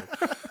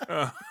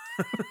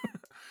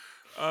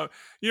 With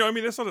you, I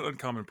mean, that's not an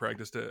uncommon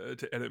practice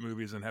to edit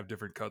movies and have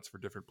different cuts for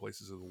different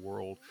places of the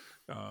world.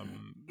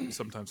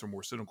 Sometimes for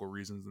more cynical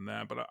reasons than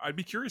that. But I'd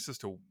be curious as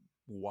to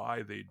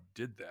why they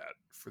did that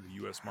for the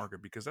U.S.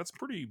 market, because that's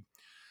pretty.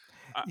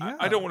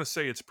 I don't want to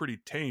say it's pretty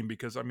tame,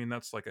 because I mean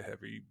that's like a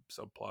heavy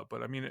subplot.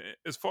 But I mean,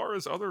 as far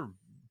as other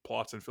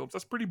plots in films,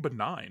 that's pretty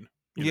benign.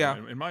 You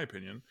know, in my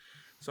opinion.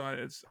 So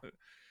it's.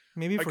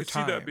 Maybe I for could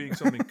time. see that being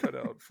something cut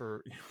out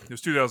for. It was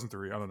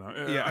 2003. I don't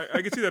know. Yeah.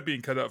 I could see that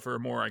being cut out for a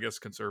more, I guess,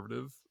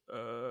 conservative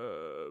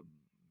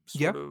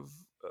sort of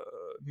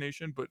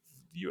nation. But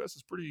the U.S.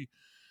 is pretty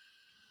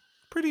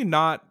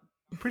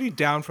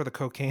down for the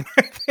cocaine,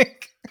 I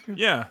think.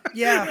 Yeah.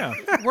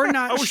 We're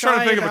not. I was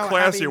trying to think of a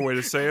classier way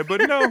to say it,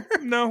 but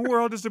no, we're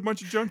all just a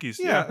bunch of junkies.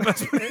 Yeah.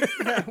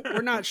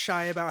 We're not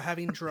shy about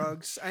having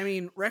drugs. I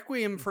mean,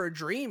 Requiem for a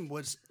Dream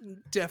was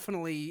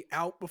definitely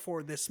out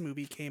before this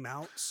movie came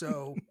out.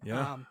 So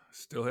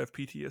still have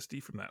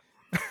PTSD from that.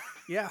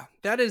 Yeah,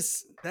 that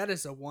is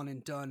a one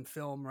and done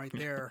film right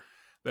there.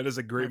 That is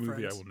a great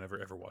movie. friends. I will never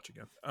ever watch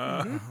again.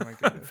 Oh my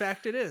goodness. In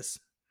fact, it is.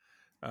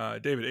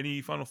 David,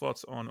 any final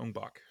thoughts on Ong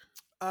Bak?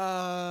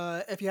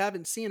 If you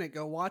haven't seen it,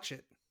 go watch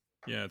it.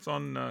 Yeah, it's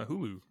on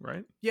Hulu,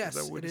 right? Yes,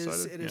 Is that what it we is.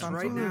 decided? It is Yeah, it's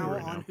right now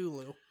Hulu on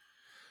Hulu.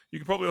 You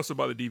can probably also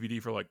buy the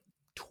DVD for like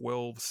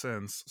 12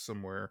 cents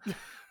somewhere.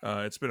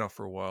 It's been out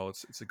for a while.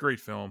 It's a great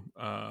film.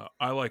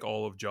 I like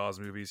all of Jaws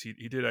movies.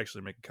 He did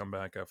actually make a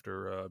comeback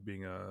after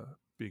being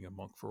a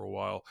monk for a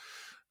while.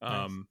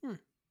 Nice.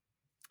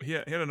 He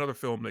had another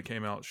film that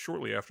came out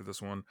shortly after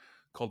this one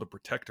called The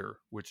Protector,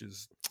 which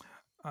is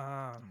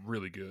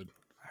really good.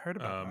 I heard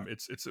about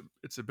that.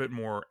 It's a bit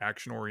more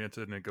action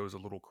oriented and it goes a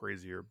little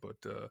crazier, but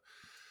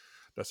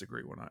that's a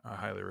great one. I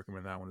highly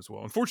recommend that one as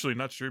well. Unfortunately,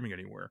 not streaming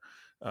anywhere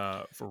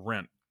for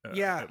rent. At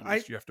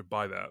least you have to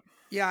buy that.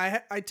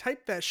 Yeah, I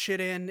typed that shit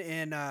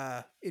in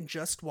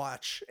Just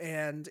Watch,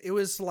 and it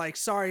was like,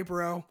 sorry,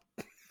 bro,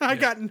 I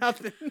got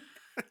nothing.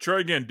 Try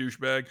again,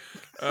 douchebag.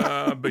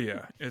 But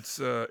yeah, it's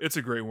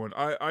a great one.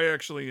 I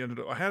actually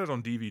I had it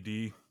on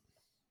DVD.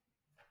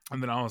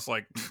 And then I was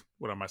like,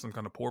 what am I, some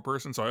kind of poor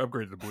person? So I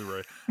upgraded to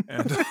Blu-ray.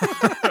 And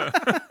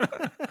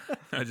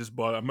I just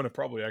bought it. I'm going to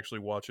probably actually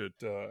watch it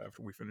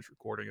after we finish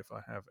recording if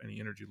I have any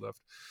energy left.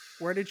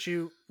 Where did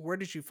you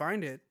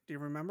find it? Do you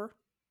remember?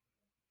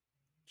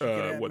 Did you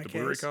get it at The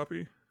Blu-ray McKay's?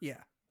 copy? Yeah.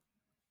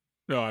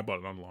 No, I bought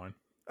it online.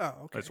 Oh,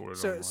 okay. I just ordered it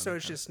So online. so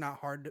it's just not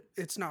hard.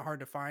 It's not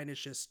hard to find.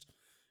 It's just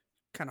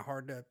kind of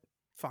hard to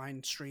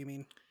find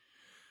streaming.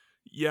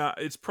 Yeah,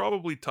 it's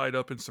probably tied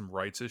up in some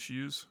rights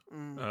issues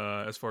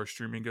Mm. as far as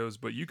streaming goes,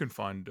 but you can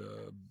find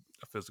a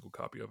physical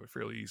copy of it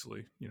fairly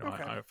easily. You know,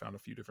 Okay. I found a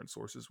few different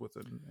sources with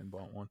it and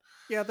bought one.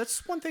 Yeah,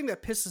 that's one thing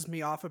that pisses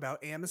me off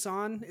about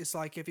Amazon is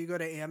like if you go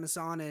to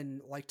Amazon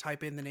and like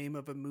type in the name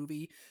of a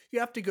movie, you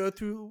have to go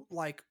through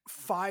like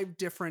 5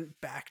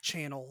 different back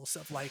channels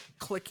of like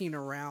clicking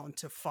around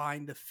to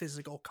find the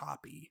physical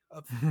copy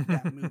of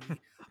that movie.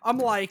 I'm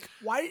like,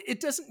 why? It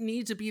doesn't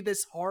need to be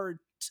this hard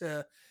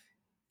to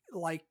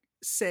like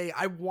say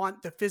I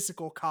want the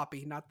physical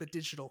copy, not the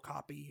digital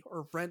copy,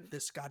 or rent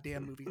this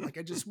goddamn movie. Like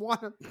I just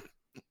want to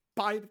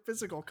buy the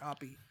physical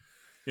copy.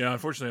 Yeah,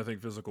 unfortunately, I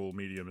think physical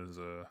medium is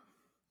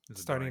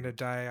Starting to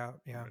die out.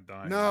 Yeah.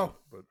 dying No. out,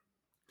 but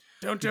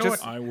Don't do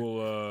Just- it. I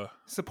will.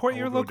 Support I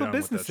your will go local down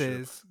with that ship.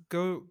 businesses.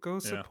 Go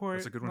support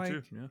that's a good one like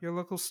too, yeah. your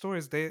local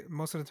stores. They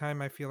most of the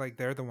time I feel like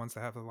they're the ones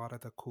that have a lot of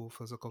the cool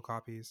physical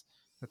copies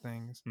of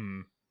things.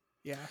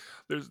 Yeah.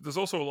 There's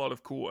also a lot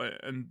of cool,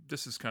 and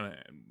this is kind of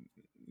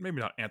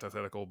maybe not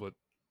antithetical, but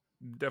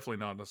definitely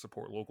not to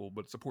support local,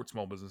 but support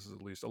small businesses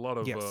at least. A lot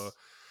of Yes.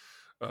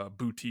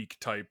 boutique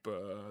type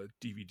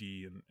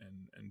DVD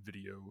and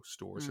video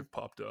stores have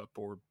popped up,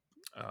 or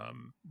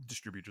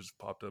distributors have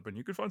popped up, and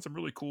you can find some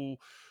really cool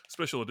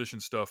special edition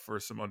stuff for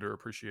some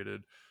underappreciated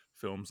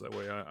films. That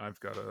way, I've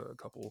got a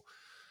couple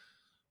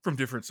from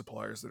different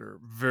suppliers that are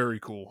very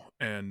cool,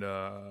 and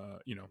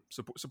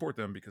support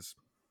them because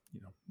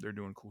they're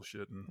doing cool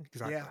shit, and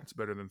Exactly. Yeah. it's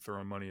better than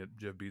throwing money at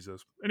Jeff Bezos.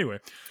 Anyway,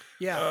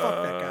 Yeah,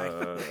 fuck that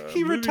guy.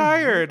 He moving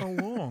retired. right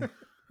along.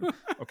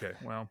 Okay,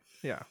 well,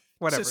 Yeah. To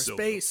Whatever.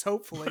 space,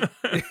 hopefully.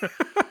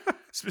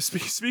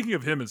 speaking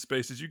of him in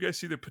space, did you guys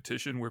see the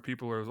petition where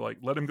people are like,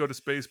 "Let him go to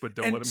space, but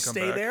don't And let him come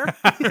stay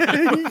back"?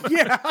 there.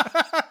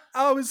 Yeah.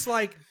 I was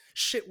like,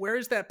 shit,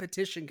 where's that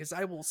petition? Because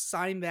I will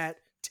sign that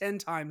 10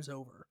 times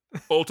over.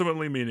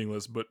 Ultimately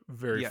meaningless, but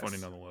very Yes. funny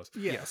nonetheless.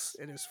 Yes,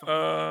 it is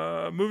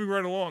fun. Moving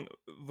right along,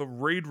 the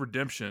Raid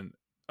Redemption.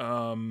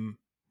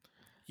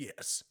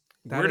 Yes.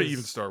 Where to is-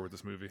 even start with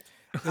this movie?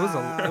 It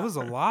was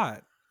a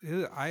lot.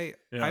 I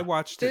Yeah.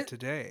 watched it It-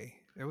 today.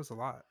 It was a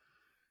lot.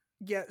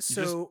 Yeah, You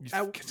so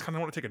just kind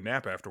of want to take a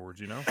nap afterwards,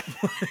 you know?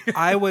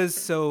 I was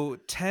so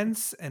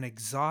tense and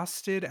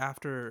exhausted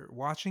after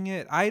watching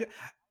it. I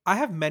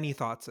have many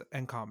thoughts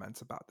and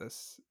comments about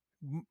this.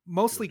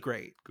 Mostly Good.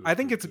 great. Good, I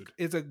think good,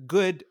 it's a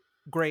good,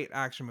 great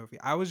action movie.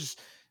 I was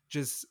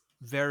just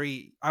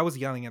I was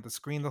yelling at the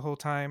screen the whole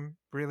time.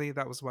 Really,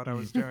 that was what I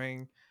was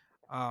doing.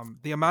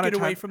 The amount get of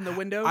time away from the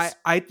windows.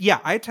 I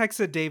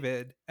texted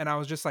David and I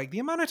was just like, the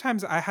amount of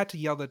times I had to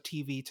yell at the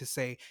TV to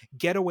say,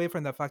 "Get away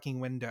from the fucking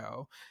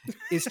window,"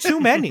 is too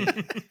many.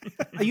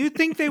 You'd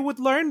think they would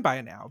learn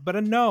by now,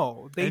 but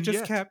no, they And just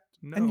yet, kept,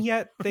 no. and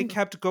yet they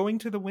kept going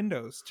to the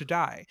windows to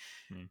die.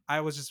 Hmm.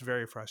 I was just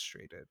very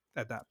frustrated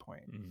at that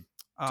point. Mm.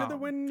 to the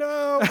Um,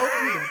 window.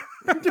 Oh,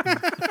 you did.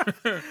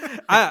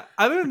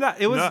 Other than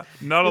that, it was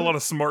not a it- lot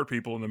of smart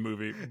people in the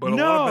movie, but a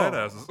lot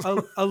of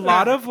badasses. a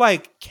lot of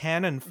like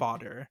cannon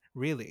fodder.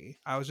 Really,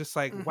 I was just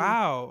like, Mhm.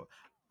 wow.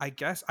 I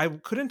guess I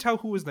couldn't tell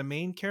who was the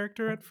main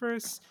character at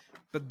first,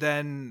 but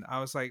then I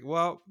was like,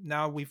 well,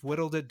 now we've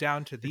whittled it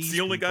down to these. It's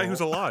the only guy who's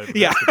people. alive. It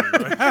Yeah. has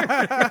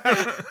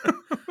to be,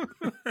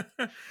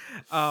 right?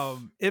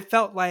 It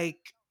felt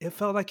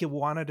like it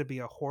wanted to be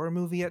a horror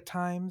movie at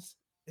times.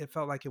 It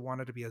felt like it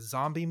wanted to be a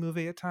zombie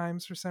movie at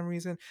times for some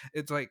reason.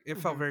 It's like it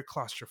felt Mhm. very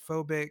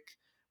claustrophobic,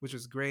 which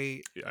was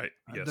great.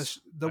 Yes,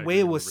 The I way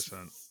it agree was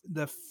 100%.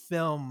 the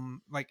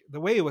film, like the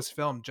way it was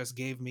filmed, just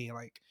gave me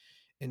like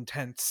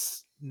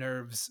intense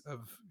nerves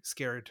of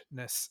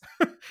scaredness.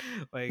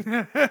 Like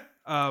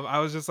I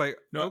was just like,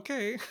 No.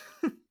 okay.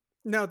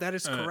 No, that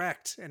is Uh,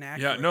 correct and Yeah,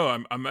 accurate. no,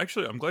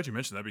 I'm glad you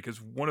mentioned that because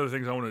one of the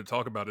things I wanted to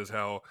talk about is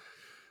how,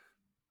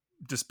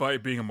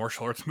 despite being a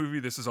martial arts movie,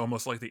 this is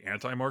almost like the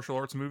anti-martial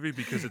arts movie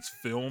because it's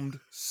filmed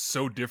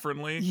so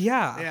differently.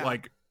 Yeah. Yeah.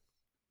 Like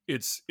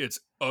it's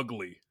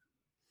ugly.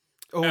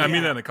 Oh, And I mean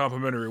yeah. that in a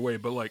complimentary way,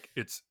 but like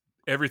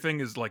everything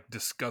is like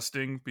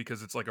disgusting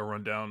because it's like a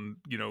rundown,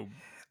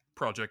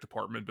 project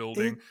apartment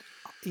building.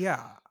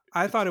 Yeah.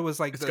 I thought it was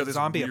like It's got the this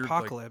zombie weird, like-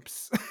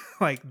 apocalypse,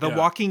 like the Yeah,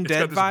 Walking it's Dead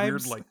got this vibes.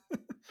 weird,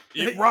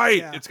 like right.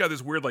 Yeah. It's got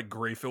this weird like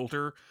gray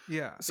filter,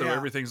 Yeah. so Yeah.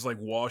 everything's like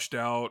washed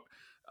out.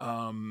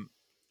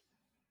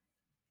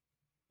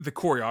 The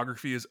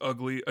choreography is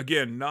ugly.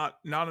 Again, not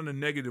in a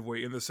negative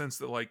way, in the sense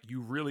that like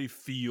you really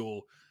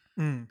feel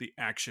Mm. the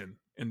action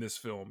in this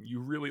film. You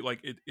really like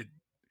it.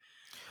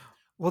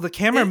 Well, the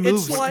camera It's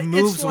moves like-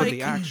 moves it's with like-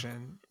 the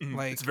action.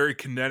 Like It's very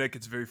kinetic.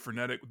 It's very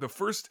frenetic. The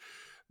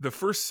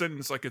first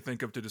sentence I could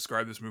think of to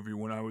describe this movie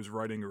when I was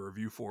writing a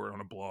review for it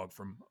on a blog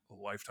from a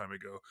lifetime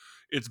ago,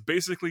 it's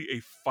basically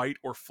a fight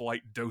or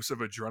flight dose of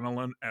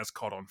adrenaline as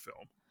caught on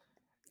film.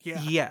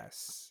 Yeah.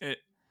 yes. And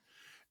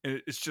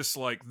it's just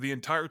like the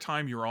entire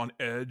time you're on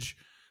edge,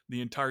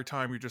 the entire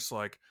time you're just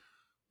like,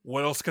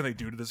 what else can they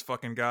do to this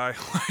fucking guy?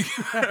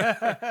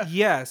 Like,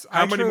 Yes.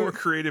 how many actually, more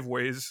creative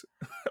ways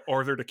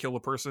are there to kill a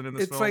person in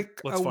this it's film?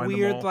 like Let's a find them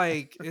weird all.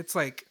 like it's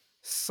like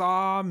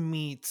Saw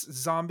meets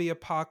zombie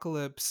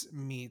apocalypse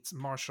meets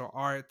martial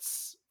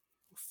arts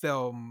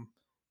film.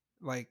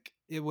 Like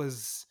it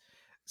was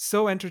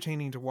so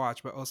entertaining to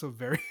watch, but also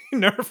very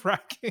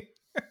nerve-wracking.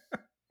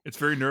 It's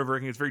very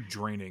nerve-wracking. It's very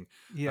draining.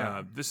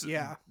 Yeah. This is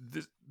Yeah.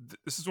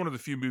 this is one of the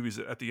few movies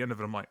that at the end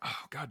of it, I'm like, oh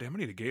goddamn, I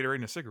need a Gatorade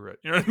and a cigarette.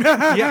 You know what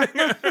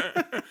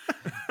I mean?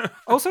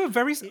 Also a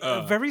very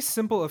Uh, very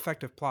simple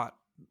effective plot,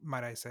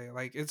 might I say.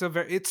 Like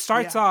it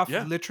starts Yeah. off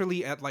Yeah.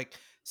 literally at like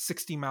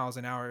 60 miles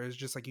an hour. It's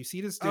just like you see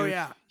this dude, Oh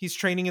yeah. he's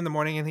training in the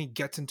morning and he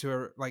gets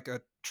into a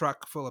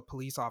truck full of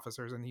police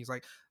officers and he's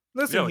like,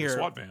 yeah, listen like here. a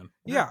SWAT van.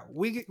 Yeah,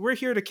 we're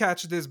here to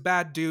catch this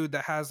bad dude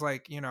that has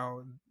like,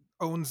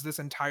 owns this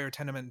entire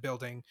tenement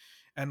building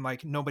and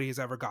like nobody has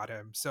ever got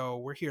him. So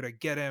we're here to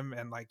get him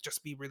and like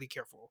just be really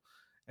careful.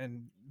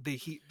 And they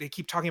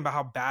keep talking about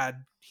how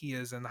bad he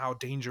is and how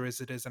dangerous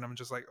it is, and I'm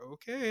just like,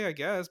 okay, I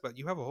guess, but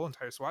you have a whole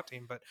entire SWAT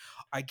team, but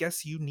I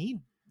guess you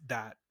need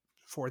that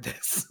for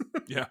this.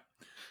 Yeah,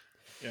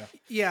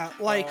 Yeah.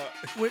 Like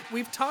Uh,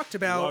 we've talked a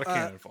about. lot of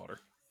cannon fodder.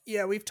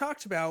 Yeah, we've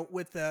talked about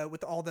with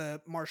all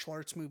the martial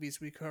arts movies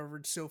we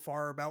covered so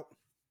far about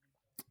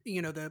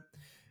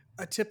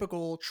a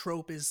typical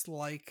trope is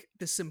like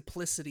the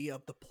simplicity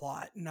of the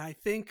plot, and I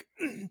think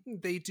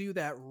they do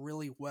that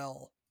really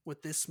well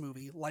with this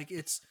movie. Like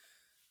it's,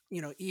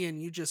 Ian,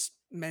 you just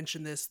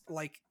mentioned this,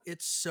 like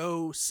it's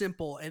so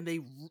simple, and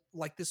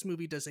like this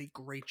movie does a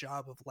great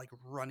job of like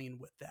running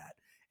with that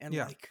and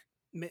Yeah. like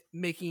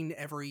making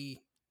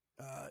every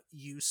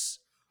use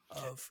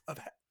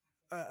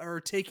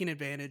or taking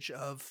advantage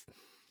of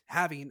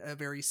having a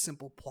very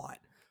simple plot,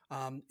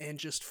 and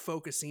just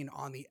focusing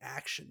on the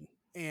action.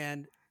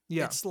 And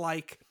Yeah. it's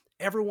like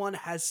everyone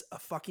has a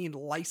fucking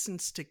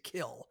license to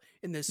kill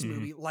in this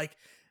movie. Like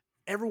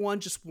everyone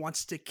just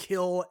wants to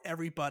kill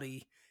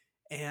everybody,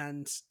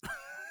 and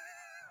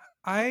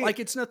like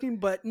it's nothing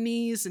but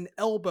knees and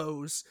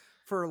elbows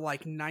for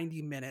like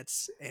 90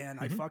 minutes, and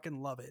I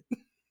fucking love it.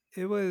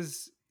 It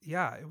was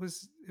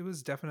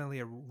definitely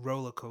a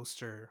roller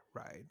coaster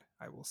ride,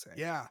 I will say.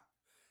 Yeah.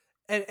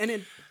 And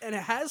it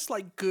has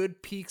like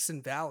good peaks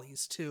and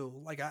valleys too.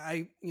 Like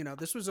I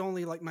this was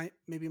only like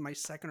maybe my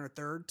second or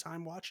third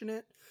time watching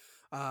it.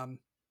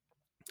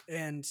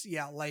 And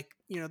yeah, like,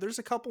 there's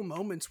a couple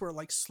moments where it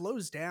like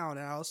slows down,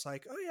 and I was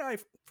like, oh yeah, I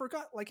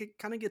forgot, like it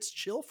kind of gets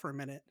chill for a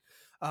minute.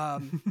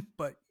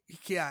 But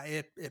yeah,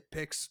 it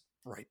picks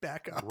right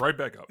back up. Right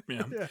back up.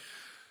 Yeah.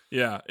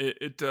 Yeah.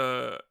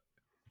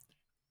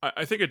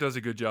 I think it does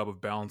a good job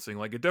of balancing.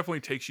 Like it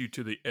definitely takes you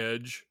to the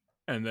edge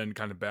and then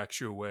kind of backs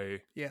you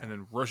away, and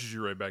then rushes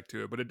you right back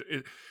to it. But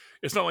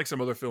it's not like some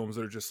other films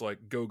that are just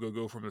like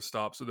go from the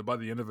stop, so that by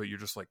the end of it you're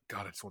just like,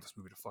 God, I just want this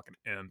movie to fucking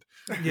end.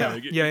 Yeah.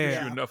 It gives you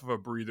enough of a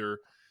breather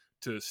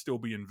to still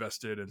be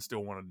invested and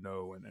still want to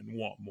know and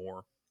want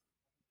more.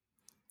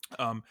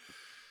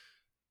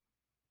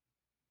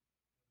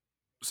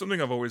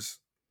 Something I've always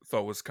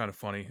thought was kind of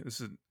funny.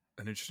 This is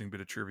an interesting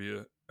bit of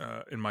trivia,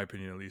 in my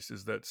opinion at least,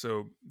 is that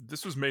so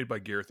this was made by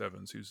Gareth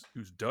Evans,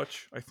 who's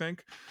Dutch, I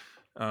think.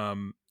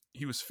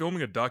 He was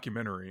filming a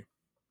documentary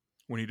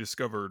when he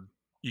discovered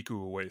Iko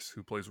Uwais,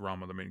 who plays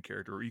Rama, the main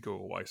character, or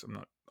Iko Uwais, I'm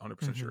not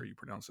 100% sure how you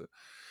pronounce it,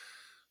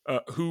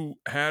 who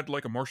had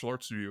like a martial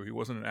arts studio. He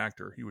wasn't an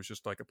actor. He was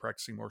just like a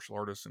practicing martial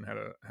artist and had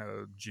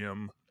a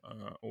gym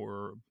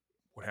or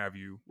what have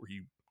you, where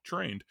he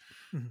trained.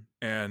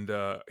 And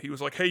he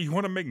was like, hey, you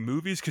want to make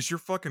movies? Because you're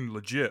fucking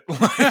legit.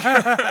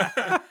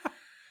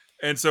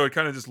 And so it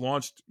kind of just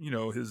launched,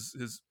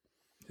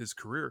 his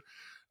career.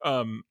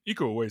 Iko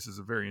Uwais is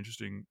a very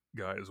interesting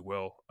guy as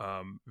well.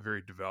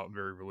 Very devout and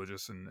very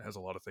religious, and has a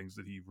lot of things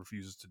that he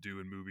refuses to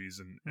do in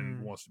movies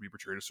and wants to be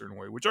portrayed a certain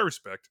way, which I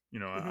respect.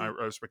 I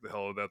respect the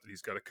hell out of that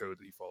he's got a code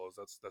that he follows.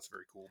 That's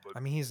very cool. But I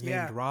mean, he's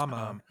named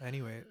Rama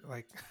anyway.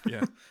 Like,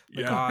 yeah.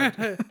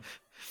 God.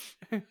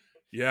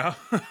 Yeah.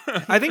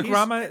 I think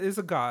Rama is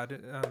a god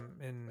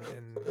in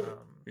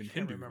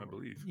Hindu, I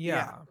believe.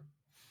 Yeah.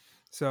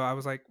 So I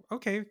was like,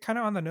 okay, kind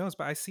of on the nose,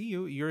 but I see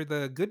you. You're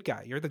the good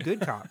guy. You're the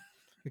good cop.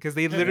 Because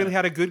they literally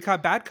had a good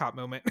cop, bad cop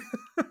moment.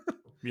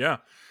 Yeah.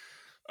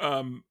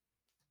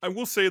 I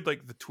will say,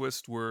 like, the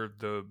twist where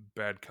the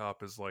bad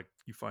cop is like,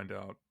 you find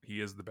out he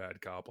is the bad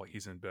cop, like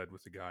he's in bed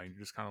with the guy, and you're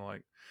just kind of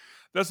like,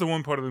 that's the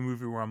one part of the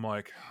movie where I'm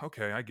like,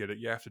 okay, I get it.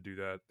 You have to do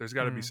that. There's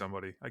got to be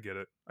somebody. I get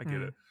it.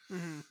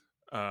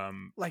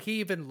 Like he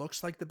even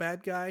looks like the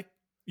bad guy.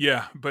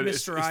 Yeah, but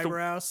Mr.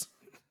 Eyebrows.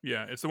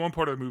 It's the one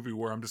part of the movie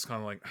where I'm just kind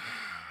of like,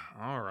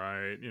 all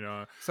right,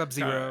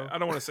 Sub-Zero. I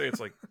don't want to say it's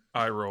like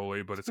eye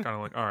rolly, but it's kind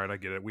of like, all right, I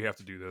get it. We have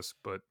to do this,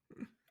 but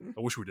I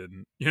wish we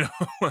didn't. Yeah.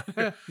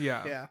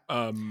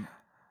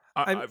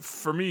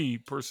 For me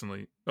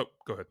personally,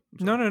 go ahead.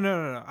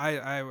 No.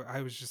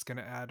 I was just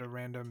gonna add a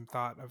random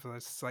thought of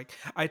this. Like,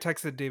 I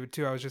texted David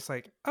too. I was just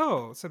like,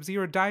 "Oh,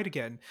 Sub-Zero died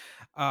again,"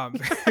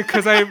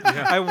 because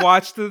I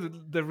watched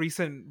the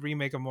recent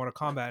remake of Mortal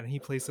Kombat, and he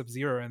plays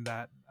Sub-Zero in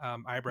that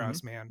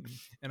Eyebrows Man,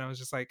 and I was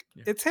just like,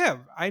 "It's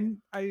him. I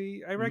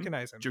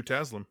recognize him." Joe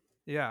Taslim.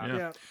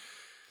 Yeah.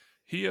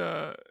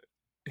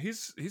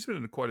 He's been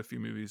in quite a few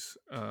movies,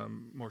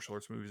 martial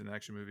arts movies and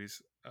action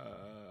movies.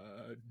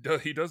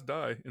 He does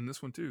die in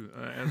this one too,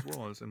 as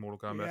well as in Mortal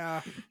Kombat.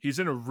 Yeah. He's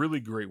in a really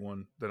great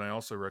one that I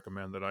also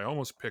recommend, that I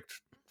almost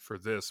picked for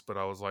this, but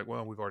I was like,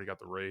 well, we've already got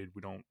the Raid.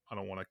 I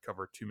don't want to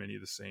cover too many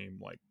of the same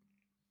like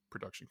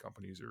production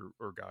companies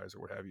or guys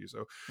or what have you.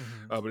 So,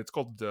 but it's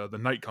called The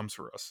Night Comes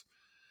for Us.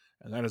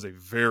 And that is a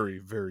very,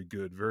 very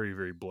good, very,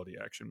 very bloody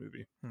action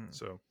movie.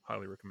 So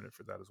highly recommend it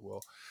for that as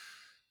well.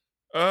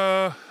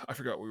 I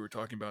forgot what we were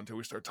talking about until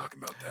we started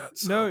talking about that.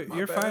 So no,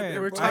 you're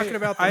fine. We're talking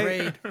about the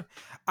Raid.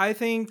 I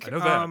think I know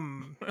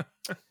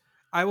that.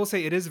 I will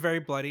say it is very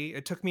bloody.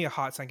 It took me a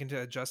hot second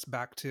to adjust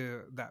back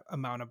to that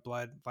amount of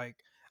blood. Like,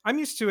 I'm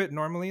used to it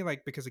normally,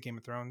 like because of Game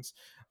of Thrones,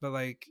 but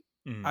like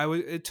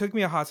it took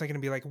me a hot second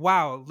to be like,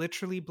 wow,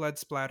 literally blood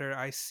splatter.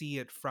 I see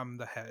it from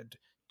the head.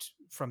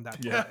 From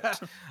that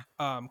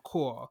bullet.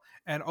 Cool.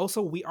 And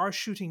also, we are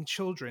shooting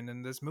children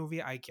in this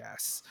movie, I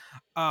guess.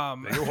 They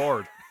go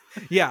hard.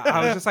 Yeah,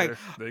 I was just like,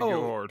 they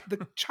go hard.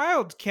 The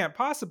child can't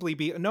possibly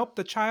be. Nope,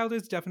 the child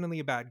is definitely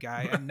a bad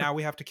guy, and now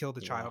we have to kill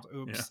the child.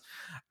 Oops.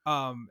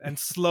 Yeah. And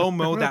slow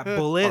mo that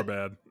bullet. Our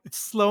bad.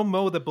 Slow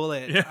mo the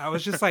bullet. Yeah. I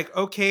was just like,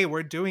 okay,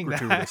 we're doing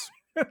Gratuitous.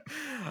 that.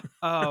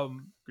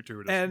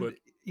 Gratuitous, and but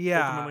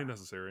yeah, ultimately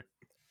necessary.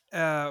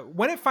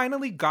 when it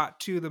finally got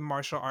to the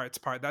martial arts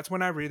part, that's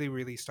when I really,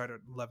 really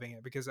started loving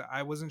it, because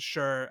I wasn't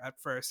sure at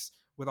first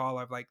with all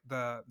of like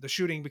the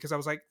shooting, because I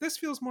was like, this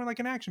feels more like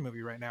an action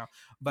movie right now.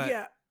 But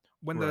Yeah,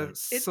 when Right.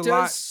 the it Salat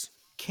does.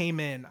 came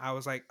in, I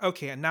was like,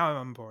 okay, and now I'm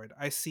on board.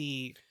 I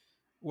see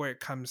where it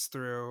comes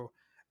through.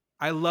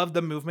 I love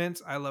the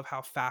movements. I love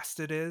how fast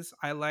it is.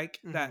 I like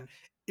that Mhm.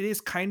 it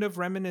is kind of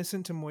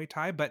reminiscent to Muay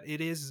Thai, but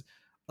it is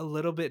a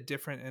little bit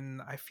different.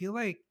 And I feel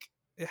like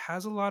it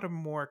has a lot of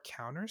more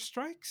counter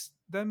strikes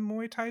than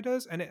Muay Thai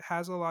does. And it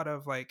has a lot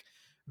of like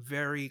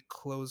very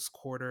close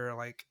quarter,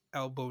 like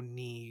elbow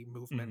knee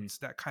movements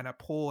that kind of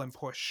pull and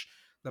push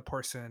the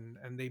person,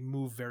 and they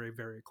move very,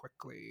 very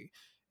quickly.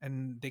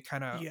 And they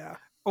kind of Yeah.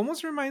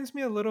 almost reminds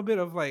me a little bit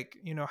of like,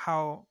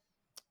 how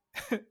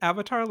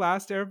Avatar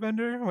Last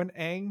Airbender, when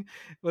Aang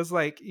was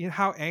like,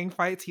 how Aang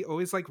fights, he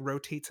always like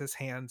rotates his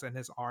hands and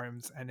his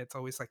arms, and it's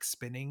always like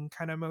spinning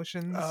kind of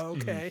motions.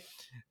 Okay.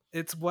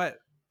 It's what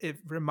it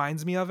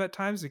reminds me of at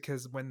times,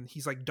 because when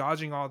he's like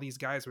dodging all these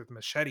guys with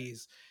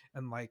machetes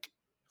and like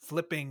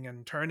flipping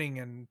and turning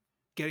and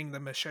getting the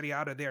machete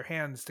out of their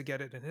hands to get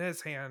it in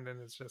his hand,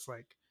 and it's just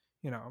like,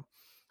 you know,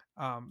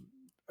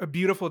 a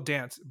beautiful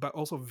dance, but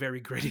also very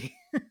gritty.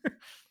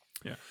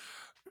 Yeah.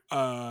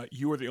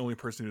 You are the only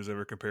person who's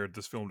ever compared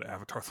this film to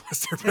Avatar: The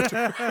Last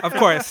Airbender. Of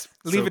course,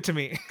 leave So- it to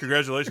me.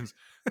 Congratulations.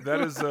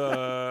 That is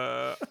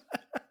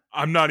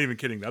I'm not even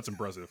kidding. That's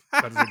impressive.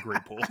 That is a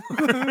great pull.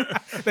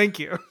 Thank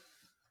you.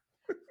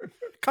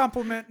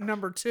 Compliment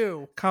number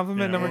 2.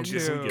 Compliment Yeah, number well,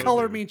 just we 2. get it,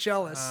 Color David. me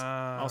jealous.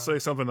 I'll say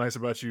something nice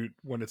about you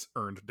when it's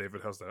earned,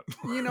 David. How's that?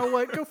 You know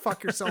what? Go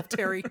fuck yourself,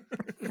 Terry.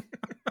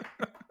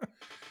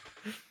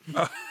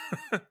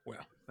 Well,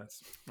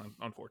 that's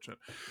unfortunate.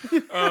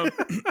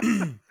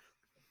 Um,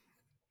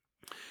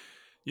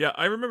 yeah,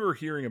 I remember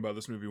hearing about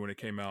this movie when it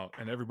came out,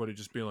 and everybody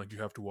just being like, "You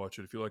have to watch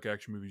it. If you like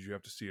action movies, you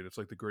have to see it. It's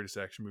like the greatest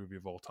action movie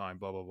of all time."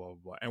 Blah blah blah blah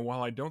blah. And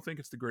while I don't think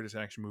it's the greatest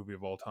action movie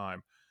of all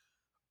time,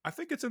 I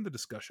think it's in the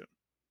discussion.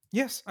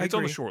 Yes, I It's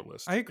agree. on the short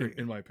list. I agree.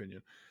 in my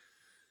opinion.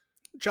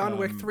 John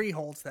Wick Um, 3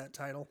 holds that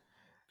title.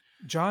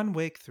 John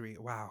Wick 3.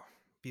 Wow.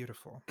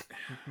 Beautiful.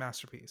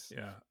 Masterpiece.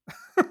 Yeah,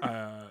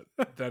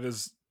 that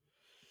is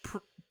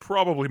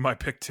probably my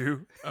pick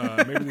too.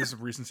 Maybe there's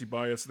some recency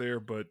bias there,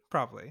 but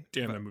Probably.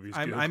 damn, But that movie's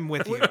I'm, good. I'm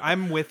with you. We-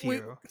 I'm with we-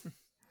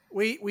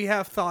 you. We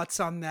have thoughts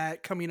on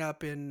that coming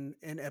up in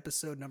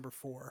episode number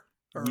 4.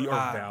 Or, we are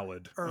Ah.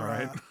 valid. or, all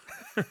right.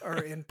 or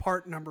in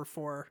part number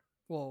 4.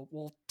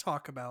 We'll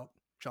talk about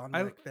John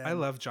I, Wick then. I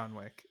love John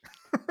Wick.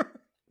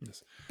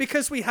 Yes.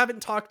 because we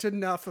haven't talked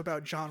enough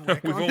about John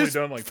Wick. We've on only this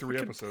done like 3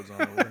 fucking- episodes on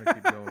it. We're gonna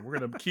keep going. We're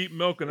gonna keep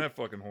milking that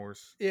fucking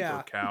horse. Yeah.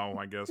 Or cow,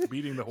 I guess.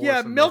 Beating the horse. Yeah,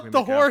 and milk milking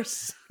the cow.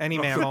 horse. Any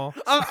mammal.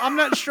 I'm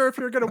not sure if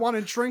you're going to want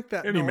to drink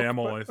that. Any milk,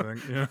 mammal, but- I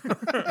think.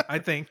 Yeah. I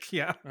think,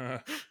 yeah.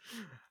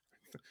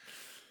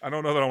 I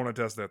don't know that I want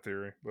to test that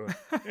theory, but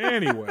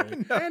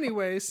anyway.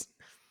 Anyways,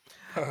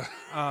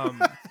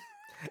 Um,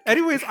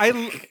 anyways,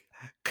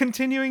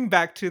 continuing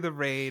back to the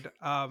raid.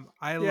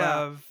 I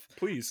love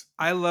Please.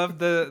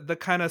 the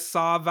kind of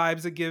Saw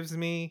vibes it gives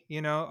me.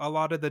 A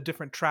lot of the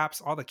different traps,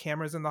 all the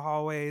cameras in the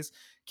hallways,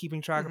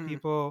 keeping track of Mhm.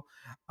 people.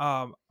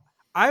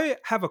 I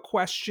have a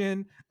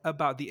question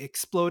about the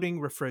exploding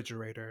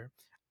refrigerator.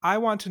 I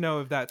want to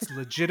know if that's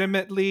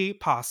legitimately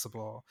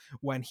possible.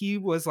 When he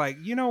was like,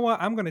 you know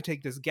what, I'm going to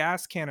take this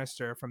gas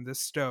canister from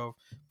this stove,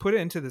 put it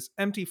into this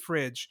empty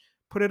fridge,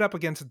 put it up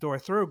against the door,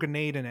 throw a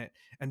grenade in it,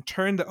 and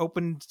turn the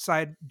open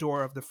side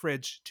door of the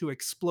fridge to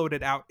explode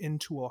it out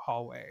into a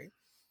hallway.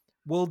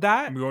 Will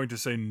that? I'm going to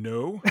say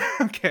no,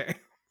 Okay.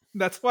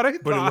 That's what I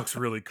thought. but it looks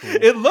really cool.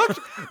 It looked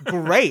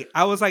great.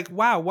 I was like,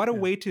 wow, what a Yeah.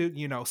 way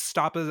to,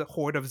 stop a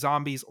horde of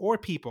zombies or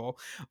people.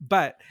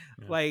 But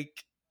Yeah.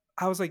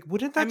 I was like,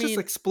 wouldn't that I just mean-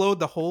 explode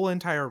the whole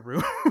entire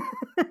room?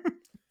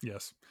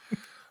 Yes.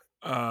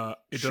 It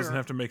doesn't Sure.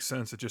 have to make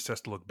sense. It just has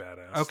to look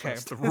badass. Okay.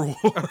 That's the rule.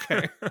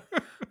 Okay.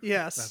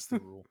 yes. That's the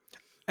rule.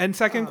 And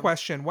second Um,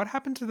 question, what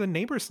happened to the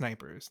neighbor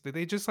snipers? Did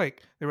they just they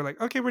were like,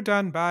 okay, we're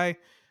done, bye.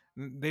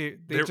 They're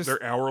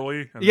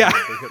hourly. And Yeah.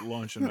 They hit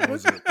lunch and that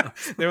was it.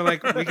 They were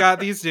like, we got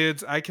these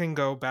dudes. I can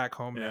go back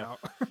home Yeah. now.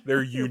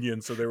 They're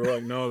union, so they were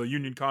like, no, the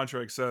union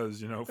contract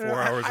says, 4 Uh,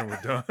 hours and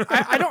we're done.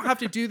 I don't have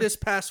to do this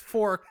past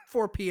 4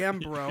 p.m.,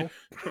 bro.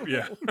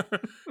 Yeah.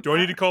 Do I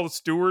need to call the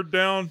steward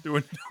down?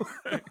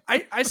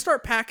 I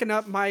start packing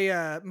up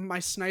my my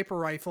sniper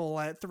rifle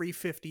at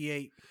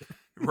 3:58.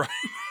 Right.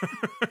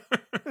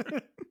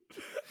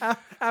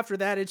 After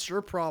that, it's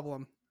your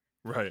problem.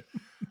 Right.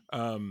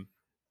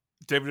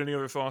 David, any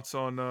other thoughts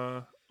on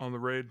the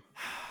raid?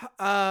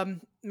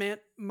 Man,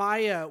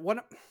 my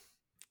one.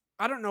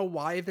 I don't know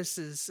why this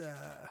is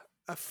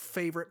a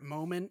favorite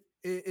moment.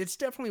 It's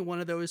definitely one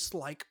of those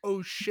like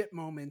oh shit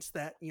moments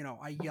that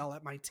I yell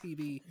at my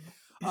TV.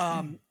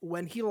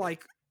 When he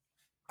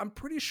I'm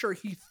pretty sure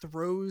he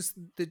throws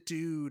the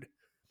dude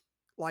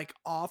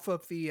off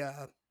of the.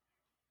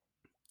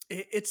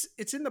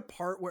 It's in the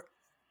part where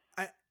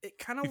it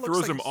kind of He looks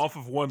throws like him off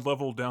of one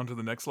level down to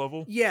the next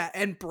level Yeah,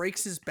 and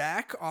breaks his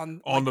back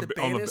on on the the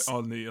banister.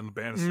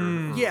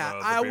 Mm. or, Yeah, the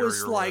I was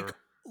barrier or like, whatever.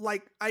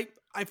 like I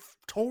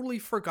totally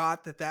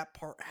forgot that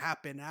part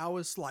happened. I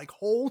was like,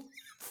 holy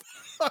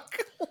fuck.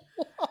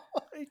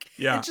 Like,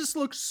 Yeah. it just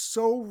looks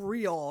so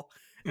real.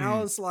 And I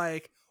Mhm. was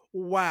like,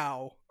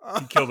 wow.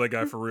 He killed that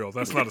guy for real.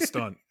 That's not a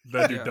stunt.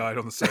 That dude Yeah. died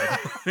on the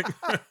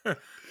set.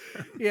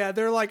 Yeah,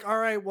 they're like, all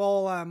right,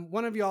 well,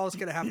 one of y'all is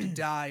gonna have to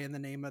die in the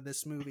name of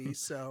this movie.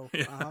 So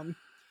Yeah.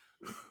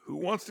 Who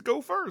wants to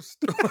go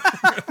first?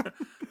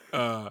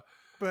 but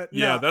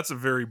Yeah, no, that's a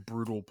very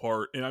brutal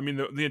part. And I mean,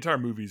 the entire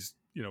movie's,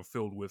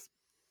 filled with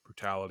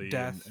brutality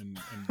Death. and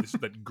this,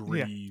 that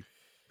gritty,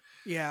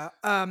 yeah.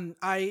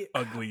 I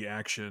ugly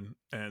action.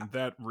 And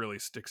that really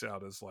sticks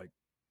out as like,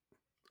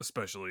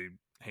 especially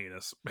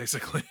heinous,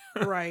 basically.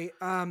 right.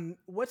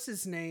 What's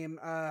his name?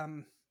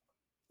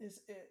 Is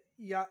it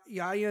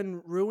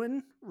Yayan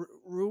Mhm.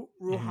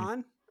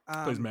 Ruhan?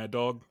 Plays Mad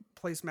Dog.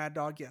 Plays Mad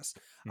Dog. Yes.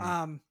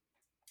 Mhm.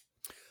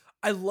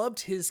 I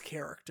loved his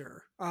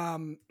character.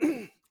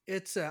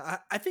 It's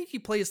I think he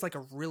plays like a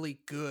really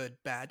good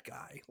bad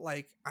guy.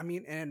 Like, I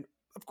mean, and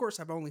of course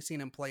I've only seen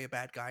him play a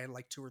bad guy in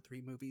like 2 or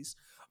 3 movies,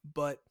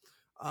 but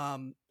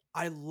um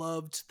I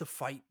loved the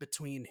fight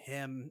between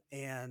him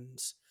and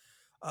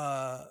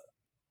uh,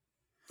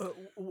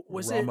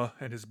 was it Rama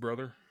and his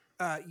brother.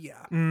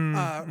 yeah.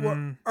 Mm, Well,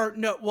 mm. or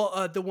no,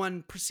 well, the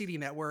one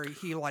preceding that where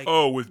he like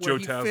Oh, with where Joe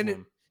he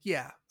Taslim.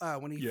 yeah,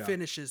 when he Yeah.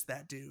 finishes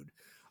that dude.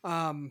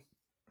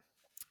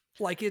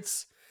 Like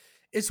it's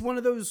one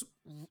of those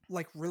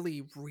like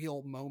really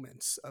real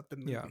moments of the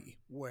movie Yeah.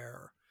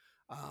 where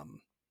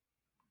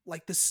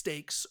like the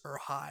stakes are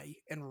high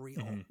and real.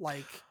 Mhm.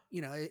 Like,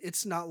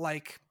 it's not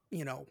like,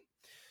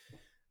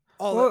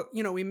 all Well-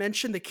 we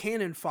mentioned the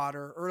cannon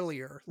fodder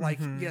earlier. Like,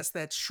 Mhm. yes,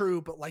 that's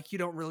true, but like you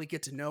don't really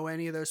get to know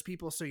any of those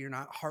people, so you're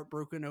not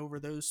heartbroken over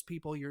those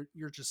people. You're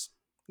just,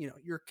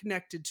 you're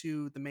connected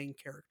to the main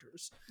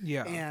characters.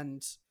 Yeah.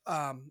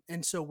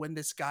 And so when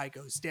this guy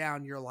goes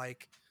down, you're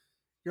like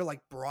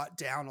brought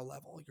down a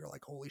level. You're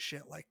like, holy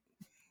shit, like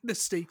the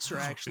stakes are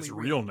actually It's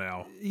real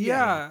now.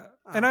 Yeah.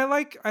 And Uh,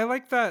 I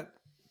like that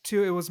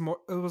too. It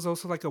was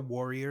also like a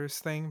Warriors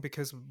thing,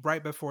 because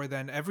right before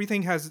then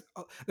everything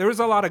there was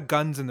a lot of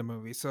guns in the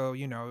movie. So,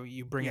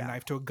 you bring a Yeah.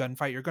 knife to a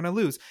gunfight, you're going to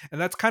lose.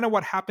 And that's kind of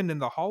what happened in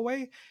the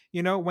hallway,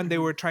 when they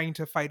Mhm. were trying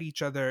to fight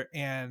each other,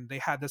 and they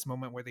had this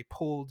moment where they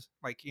pulled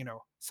like,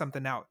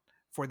 something out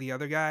for the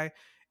other guy,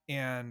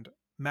 and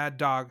Mad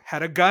Dog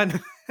had a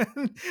gun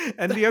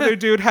and the other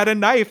dude had a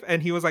knife,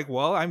 and he was like,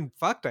 well, I'm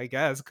fucked, I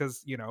guess,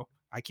 because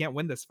I can't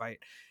win this fight.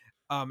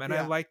 And I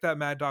Yeah. like that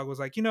Mad Dog was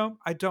like,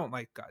 I don't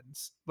like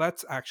guns.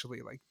 Let's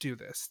actually like do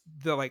this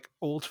the like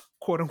old,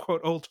 quote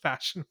unquote, old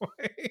fashioned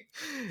way.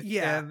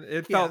 Yeah. And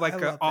it Yeah, felt like I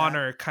an love that.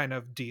 honor kind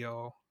of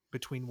deal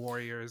between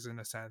warriors in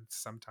a sense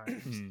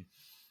sometimes. Mhm.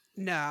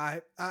 Nah,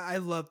 I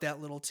love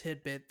that little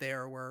tidbit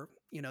there where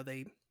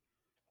they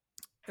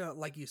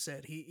like you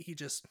said, he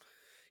just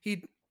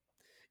he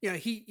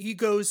he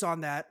goes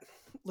on that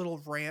little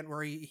rant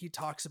where he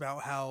talks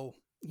about how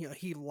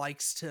he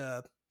likes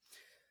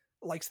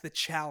the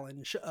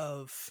challenge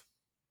of,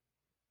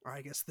 or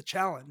I guess the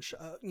challenge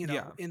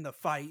Yeah. in the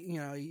fight.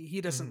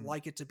 He doesn't Mhm.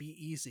 like it to be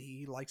easy.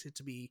 He likes it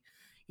to be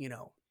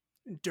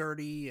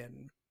dirty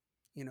and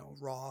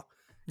raw.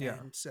 Yeah.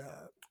 And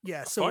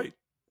yeah, A so fight.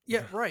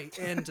 yeah, right.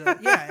 And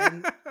yeah,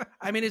 and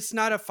I mean, it's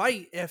not a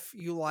fight if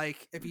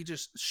you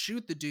just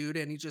shoot the dude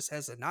and he just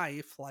has a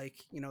knife. Like,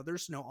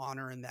 there's no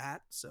honor in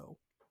that. So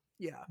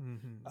yeah,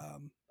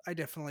 Mhm. I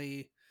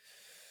definitely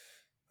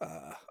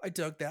I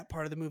dug that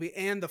part of the movie,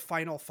 and the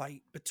final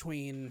fight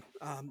between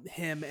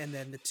him and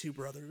then the 2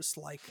 brothers.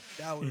 Like,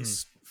 that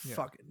was Yeah.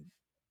 fucking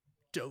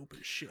dope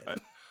as shit.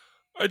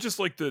 I just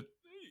like that.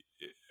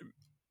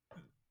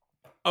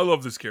 I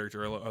love this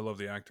character. I love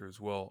the actor as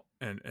well,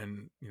 and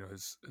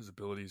his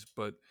abilities.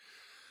 But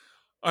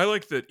I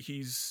like that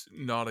he's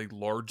not a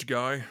large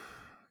guy.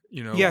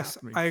 Yes,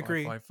 maybe I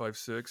agree. 5'5",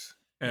 5'6",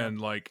 Yeah. and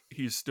like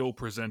he's still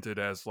presented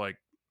as like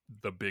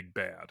the big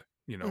bad,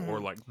 or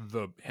Mhm. like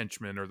the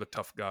henchman or the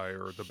tough guy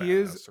or the He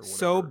badass is or whatever.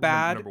 so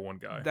bad number one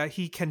guy. that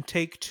he can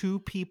take 2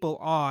 people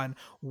on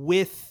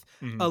with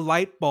Mhm. a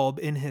light bulb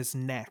in his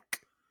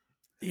neck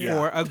Yeah.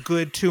 for a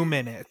good 2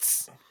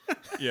 minutes.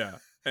 Yeah,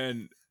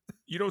 and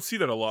you don't see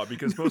that a lot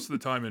because most of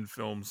the time in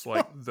films,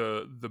 like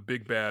the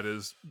big bad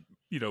is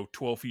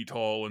 12 feet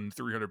tall and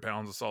 300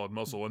 pounds of solid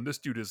muscle, and this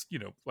dude is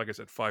like I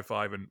said,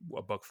 5'5" and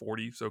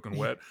 $140 soaking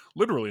wet,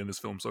 literally in this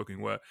film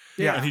soaking wet,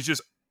 Yeah. and he's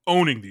just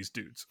owning these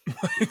dudes,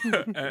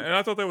 and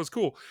I thought that was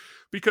cool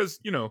because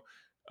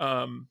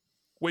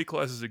weight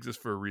classes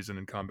exist for a reason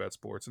in combat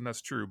sports, and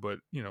that's true, but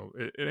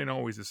it ain't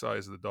always the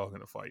size of the dog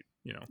in a fight,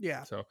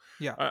 Yeah. So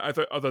Yeah. I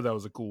thought that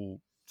was a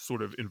cool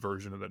sort of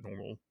inversion of the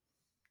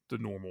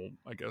normal,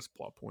 I guess,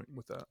 plot point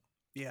with that.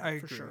 Yeah, I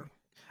for agree. sure.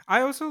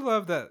 I also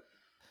love that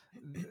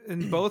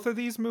in both of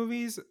these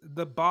movies,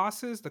 the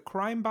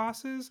crime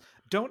bosses,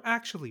 don't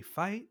actually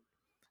fight.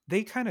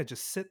 They kind of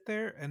just sit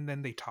there and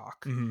then they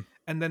talk. Mhm.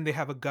 And then they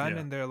have a gun Yeah.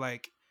 and they're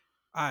like,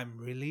 I'm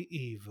really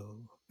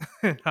evil.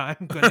 And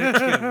I'm gonna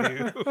kill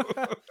you.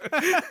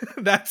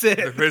 That's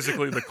They're it.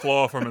 basically the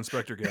claw from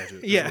Inspector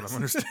Gadget. Is what I'm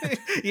understanding.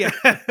 Yeah.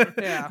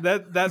 Yeah.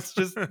 That's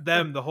just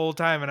them the whole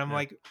time. And I'm Yeah.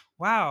 like,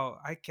 wow,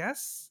 I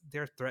guess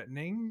they're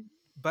threatening,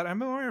 but I'm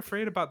more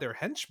afraid about their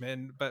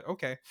henchmen. But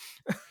okay.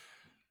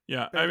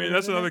 Yeah, I Better mean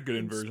that's than another good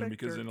inversion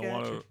Inspector because in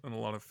Gadget. a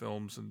lot of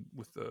films and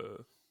with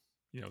the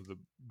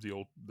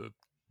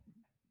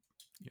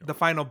The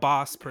final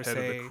boss per head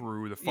of the se.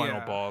 crew, the final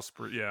Yeah. boss.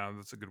 Yeah,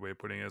 that's a good way of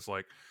putting it. It's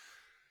like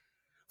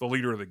the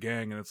leader of the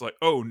gang, and it's like,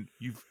 oh,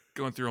 you've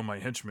gone through all my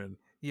henchmen.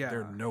 Yeah.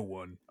 They're no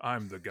one.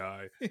 I'm the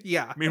guy.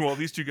 Yeah. Meanwhile,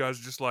 these two guys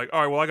are just like,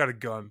 all right, well, I got a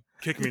gun.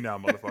 Kick me now,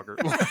 motherfucker.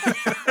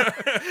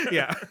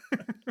 Yeah.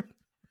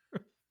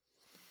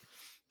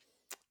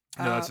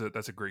 No,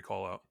 that's a great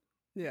call out.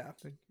 Yeah.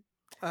 Thank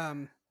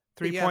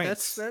 3 3 yeah,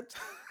 points.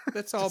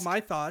 that's all my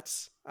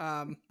thoughts.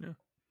 Yeah.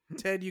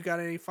 Ted, you got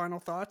any final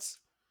thoughts?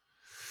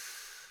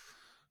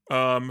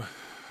 Block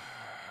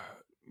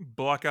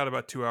out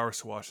about 2 hours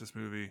to watch this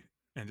movie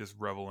and just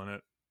revel in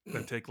it.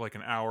 Then take like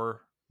an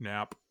hour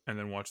nap and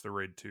then watch The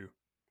Raid 2.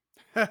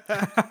 That's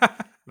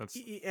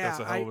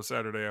a hell of a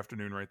Saturday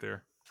afternoon right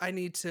there. I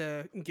need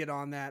to get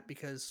on that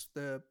because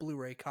the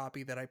Blu-ray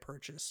copy that I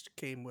purchased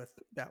came with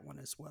that one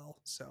as well.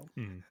 So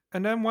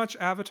And then watch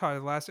Avatar: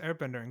 The Last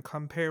Airbender and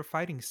compare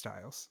fighting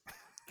styles.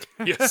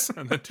 Yes,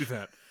 and then do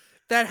that.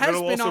 that has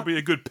That'll been also on, be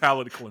a good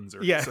palate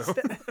cleanser. Yes. So.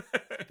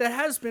 that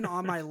has been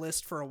on my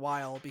list for a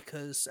while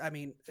because I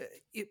mean,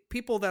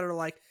 people that are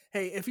like,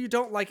 "Hey, if you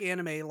don't like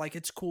anime, like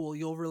it's cool,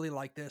 you'll really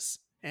like this."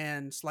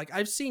 And like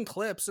I've seen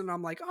clips and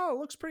I'm like, "Oh, it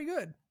looks pretty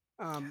good."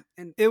 And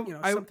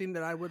something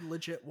that I would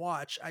legit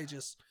watch.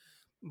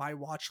 My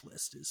watch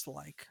list is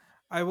like.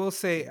 I will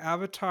say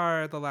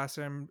Avatar: The Last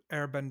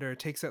Airbender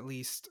takes at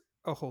least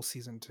a whole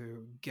season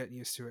to get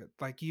used to it.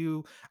 Like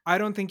I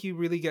don't think you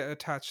really get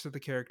attached to the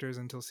characters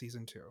until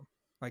season 2.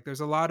 Like there's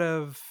a lot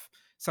of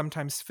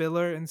sometimes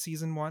filler in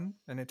season 1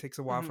 and it takes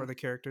a while for the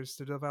characters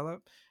to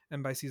develop.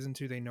 And by season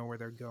 2, they know where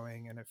they're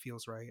going and it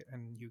feels right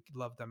and you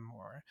love them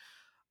more.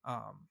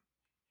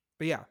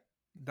 But yeah,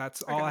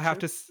 that's all I have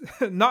to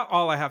not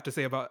all I have to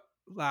say about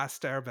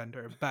Last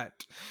Airbender,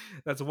 but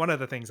that's one of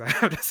the things I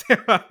have to say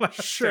about Last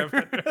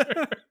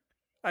Airbender.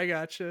 I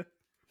gotcha.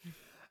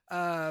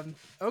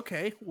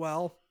 Okay,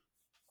 well,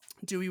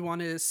 do we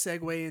want to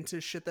segue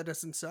into shit that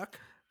doesn't suck?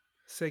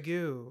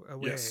 Segu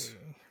away. Yes,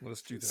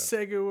 let's do that.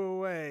 Segu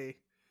away.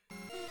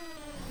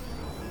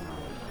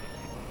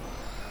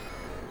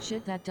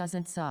 Shit that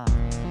doesn't suck.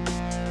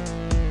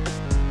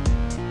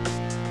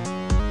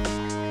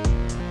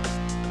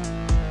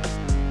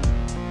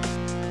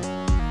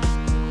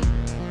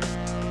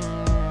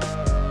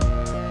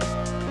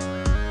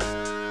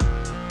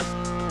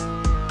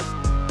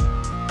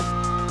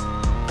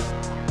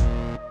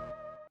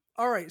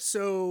 All right,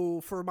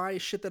 so for my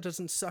shit that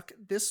doesn't suck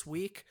this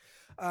week,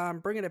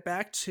 bringing it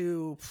back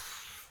to,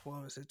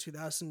 what was it,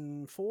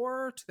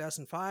 2004,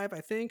 2005,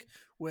 I think,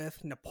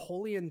 with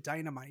Napoleon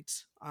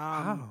Dynamite.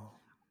 Wow.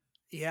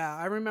 Yeah,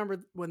 I remember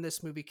when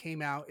this movie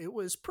came out, it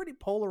was pretty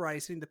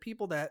polarizing. The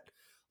people that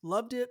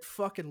loved it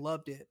fucking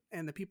loved it,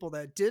 and the people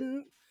that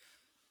didn't,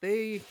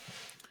 they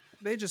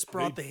just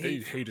brought the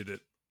hate. They hated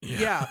it.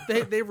 Yeah,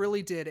 they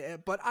really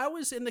did. But I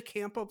was in the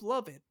camp of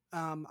love it.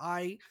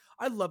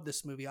 I love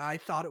this movie. I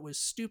thought it was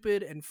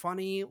stupid and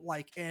funny,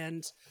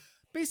 and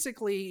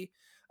basically,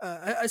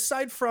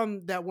 aside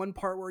from that one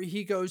part where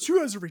he goes, "You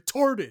guys are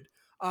retarded,"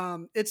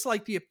 it's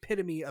like the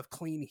epitome of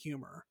clean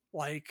humor.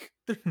 Like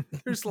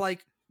there's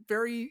like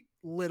very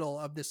little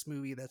of this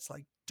movie that's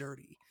like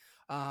dirty.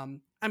 I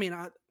mean,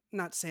 I'm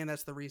not saying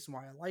that's the reason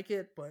why I like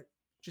it, but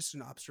just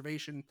an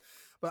observation.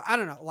 But I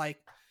don't know. Like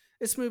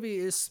this movie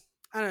is,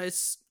 I don't know,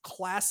 it's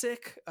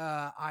classic.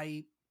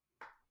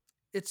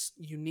 It's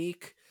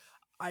unique.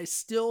 I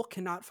still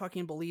cannot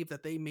fucking believe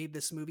that they made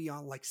this movie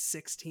on like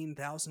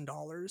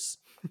 $16,000.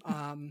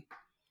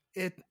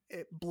 It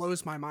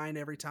blows my mind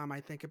every time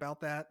I think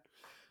about that.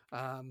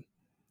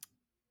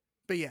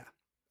 But yeah,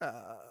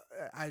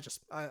 I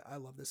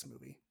love this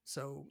movie.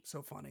 So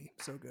funny,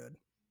 so good.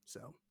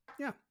 So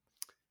yeah.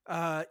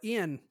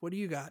 Ian, what do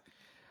you got?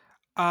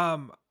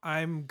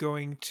 I'm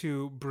going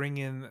to bring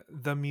in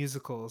the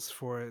musicals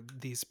for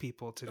these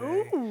people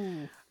today.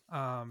 Ooh.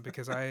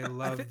 Because I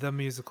love the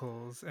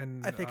musicals,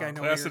 and I think I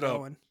know where Class you're it up.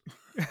 going.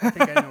 I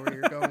think I know where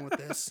you're going with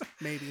this.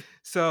 Maybe.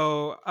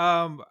 So,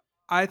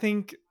 I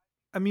think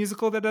a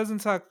musical that doesn't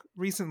suck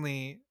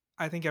recently,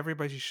 I think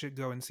everybody should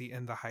go and see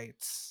In the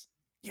Heights.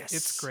 Yes.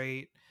 It's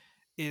great.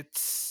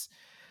 It's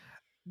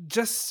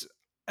just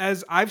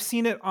as I've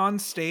seen it on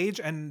stage,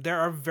 and there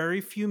are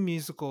very few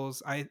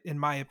musicals, in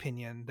my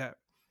opinion, that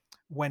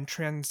when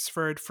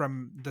transferred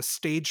from the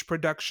stage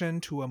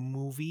production to a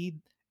movie,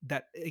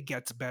 that it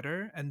gets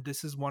better. And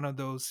this is one of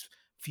those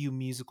few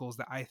musicals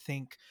that I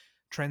think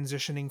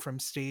transitioning from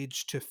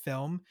stage to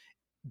film,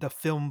 the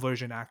film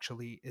version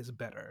actually is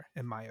better,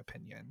 in my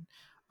opinion.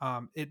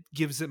 It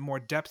gives it more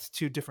depth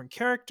to different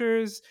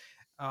characters.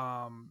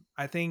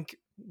 I think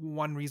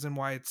one reason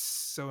why it's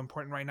so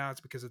important right now is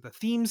because of the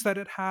themes that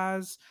it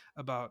has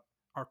about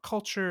our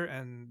culture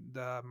and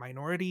the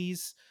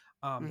minorities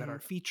that are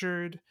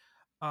featured.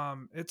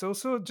 It's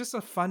also just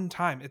a fun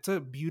time. It's a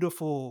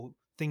beautiful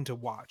thing to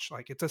watch.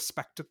 Like, it's a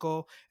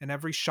spectacle, and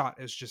every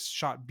shot is just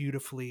shot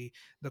beautifully.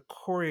 The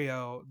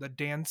choreo, the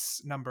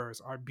dance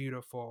numbers are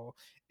beautiful.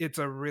 It's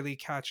a really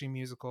catchy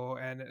musical,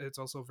 and it's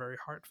also very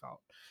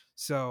heartfelt.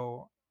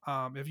 So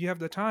if you have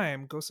the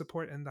time, go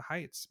support In the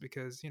Heights,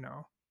 because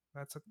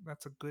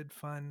that's a good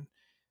fun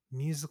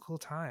musical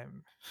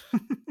time.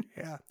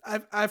 Yeah,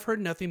 I've heard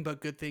nothing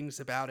but good things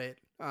about it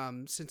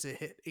since it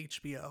hit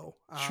HBO.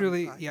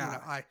 Truly,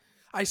 yeah.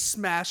 I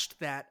smashed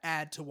that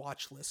add to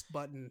watch list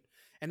button,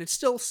 and it's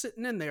still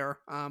sitting in there.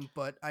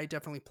 But I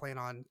definitely plan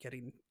on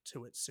getting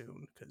to it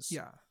soon because,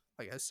 Yeah.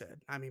 like I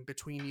said, I mean,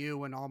 between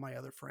you and all my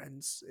other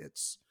friends,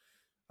 it's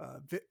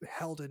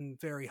held in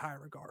very high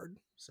regard.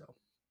 So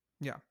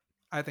Yeah,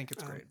 I think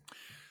it's great.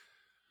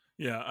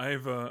 Yeah,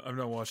 I've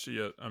not watched it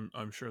yet.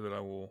 I'm sure that I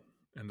will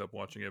end up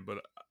watching it, but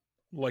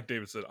like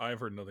David said, I've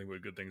heard nothing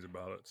but good things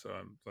about it, so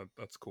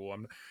that's cool.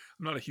 I'm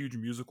not a huge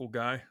musical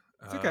guy.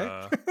 It's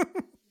okay.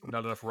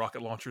 Not enough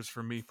rocket launchers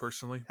for me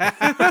personally.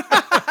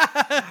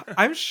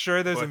 I'm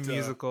sure there's a But,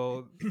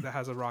 musical that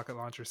has a rocket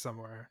launcher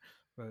somewhere,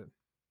 but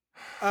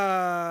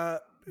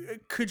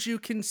could you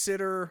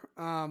consider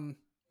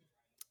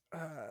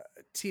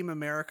Team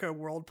America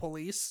World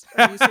Police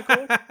a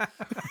musical?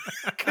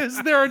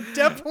 Because there are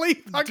definitely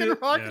fucking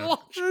rocket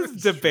launchers.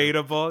 it's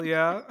debatable.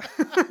 Yeah.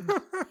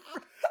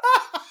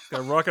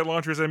 Got rocket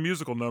launchers and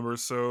musical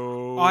numbers,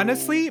 so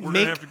Honestly, we're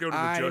gonna have to go to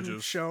the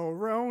judges.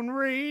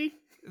 Showronery.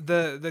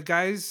 The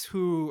guys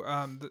who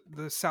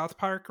the South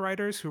Park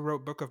writers who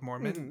wrote Book of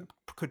Mormon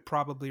could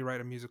probably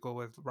write a musical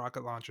with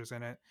rocket launchers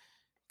in it,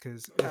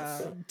 because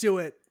do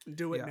it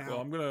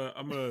now. Well,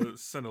 I'm gonna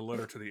send a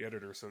letter to the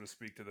editor, so to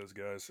speak, to those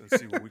guys and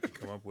see what we can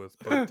come up with.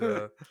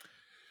 But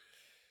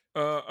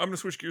I'm gonna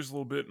switch gears a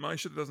little bit. My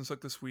shit that doesn't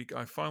suck this week.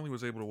 I finally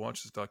was able to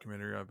watch this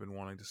documentary I've been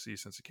wanting to see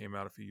since it came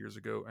out a few years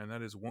ago, and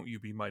that is "Won't You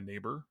Be My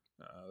Neighbor,"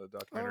 the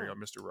documentary on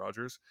Mr.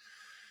 Rogers.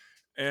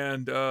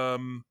 And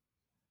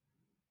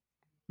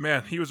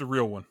man, he was a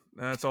real one.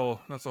 That's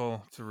all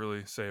to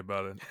really say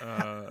about it.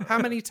 How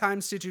many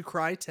times did you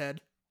cry,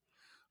 Ted?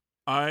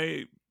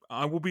 I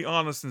will be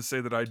honest and say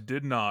that I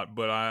did not,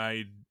 but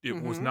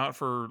it was not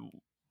for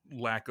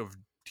lack of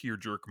tear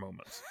jerk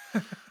moments.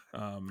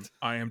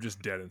 I am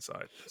just dead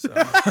inside. So.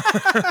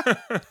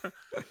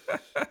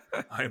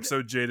 I am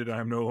so jaded. I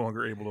am no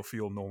longer able to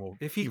feel normal.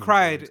 If he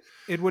cried, feelings.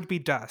 It would be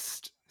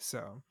dust.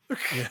 So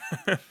yeah.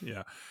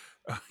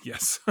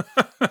 Yes.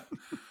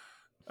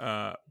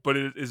 But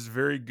it is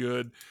very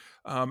good.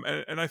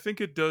 And I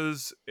think it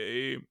does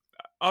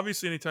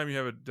obviously anytime you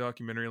have a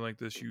documentary like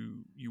this,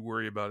 you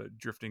worry about it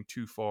drifting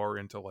too far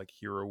into like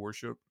hero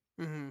worship.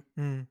 And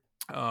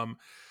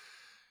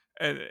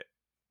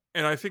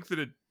I think that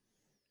it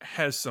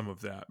has some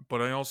of that,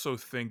 but I also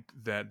think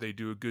that they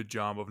do a good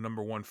job of,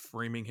 number one,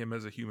 framing him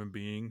as a human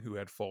being who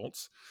had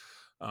faults.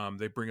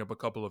 They bring up a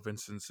couple of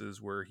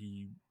instances where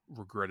he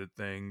regretted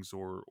things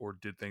or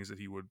did things that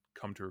he would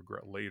come to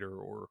regret later,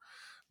 or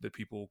that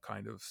people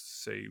kind of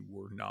say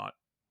were not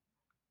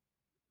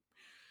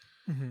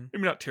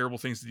maybe not terrible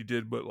things that he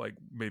did, but like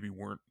maybe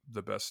weren't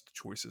the best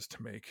choices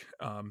to make.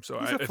 So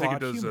I think it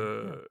does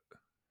I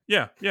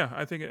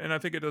think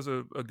it does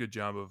a good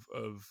job of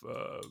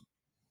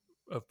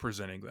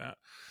presenting that.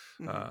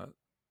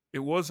 It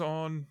was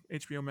on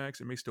HBO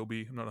Max. It may still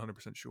be. I'm not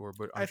 100% sure,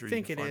 but I'm sure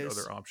you can find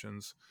other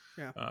options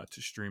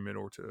to stream it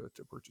or to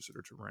purchase it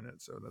or to rent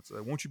it. So that's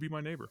Won't You Be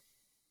My Neighbor?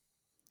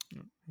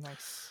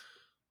 Nice.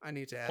 I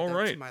need to add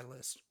that to my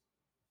list.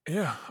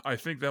 Yeah, I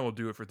think that will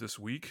do it for this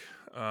week.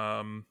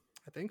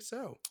 I think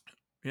so.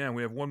 Yeah,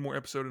 we have one more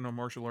episode in our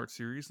martial arts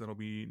series. That'll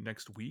be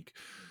next week.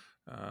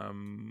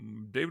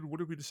 David, what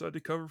did we decide to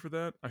cover for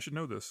that? I should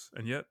know this,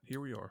 and yet here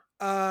we are.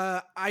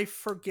 I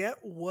forget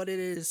what it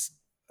is.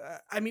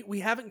 I mean,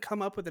 we haven't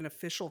come up with an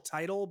official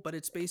title, but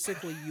it's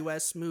basically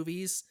U.S.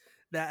 movies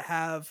that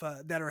have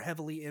that are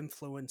heavily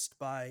influenced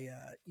by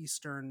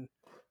Eastern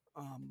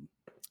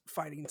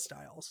fighting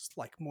styles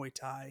like Muay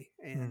Thai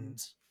and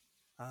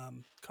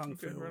Kung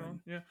Fu. Right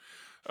on.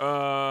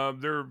 Yeah,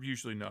 they're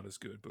usually not as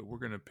good, but we're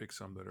gonna pick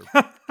some that are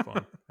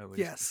fun at least.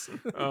 Yes.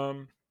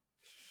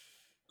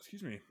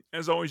 Excuse me.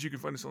 As always, you can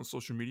find us on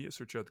social media.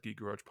 Search out the Geek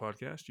Garage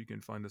Podcast. You can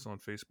find us on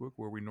Facebook,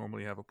 where we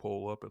normally have a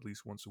poll up at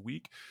least once a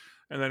week,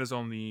 and that is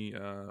on the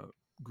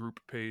group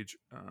page,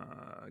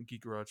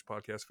 Geek Garage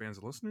Podcast Fans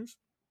and Listeners.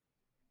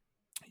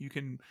 You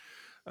can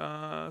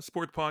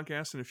support the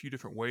podcast in a few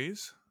different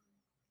ways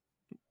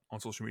on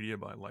social media,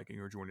 by liking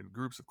or joining the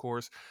groups, of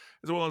course,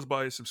 as well as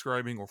by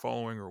subscribing or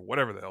following or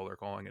whatever the hell they're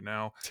calling it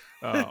now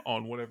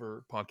on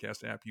whatever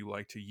podcast app you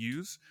like to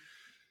use.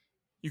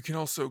 You can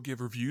also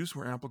give reviews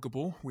where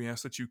applicable. We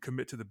ask that you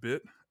commit to the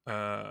bit,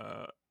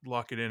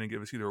 lock it in, and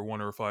give us either a 1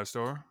 or a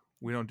 5-star.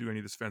 We don't do any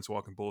of this fence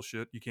walking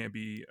bullshit. You can't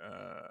be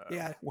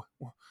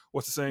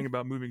what's the saying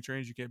about moving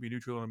trains? You can't be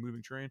neutral on a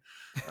moving train.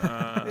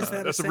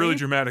 That's a really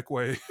dramatic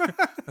way.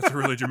 That's a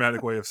really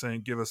dramatic way of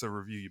saying give us a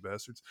review, you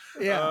bastards.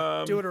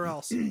 Yeah, do it or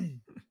else.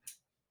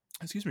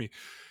 Excuse me.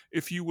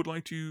 If you would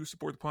like to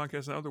support the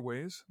podcast in other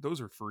ways, those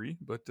are free,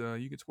 but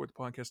you can support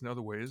the podcast in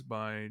other ways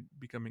by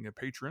becoming a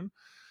patron.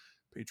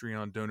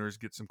 Patreon donors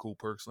get some cool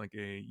perks like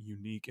a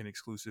unique and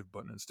exclusive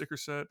button and sticker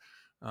set,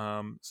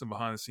 some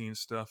behind the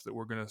scenes stuff that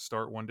we're going to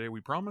start one day, we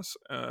promise,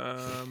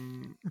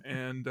 and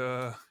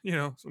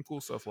some cool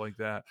stuff like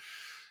that.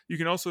 You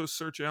can also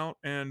search out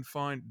and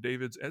find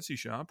David's Etsy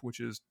shop, which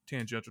is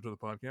tangential to the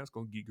podcast,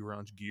 called Geek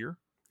Garage Gear.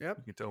 Yep.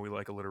 You can tell we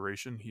like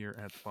alliteration here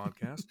at the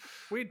podcast.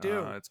 We do.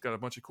 It's got a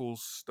bunch of cool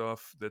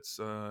stuff that's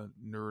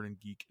nerd and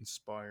geek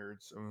inspired.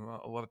 So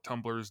a lot of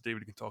tumblers.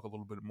 David can talk a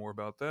little bit more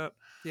about that.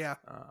 Yeah.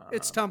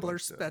 It's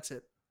tumblers. but, That's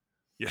it.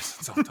 Yes,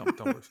 it's all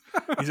tumblers.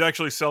 He's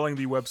actually selling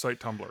the website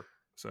Tumblr.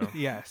 So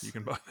Yes. you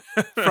can buy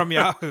From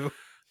Yahoo.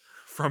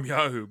 From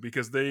Yahoo,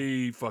 because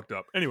they fucked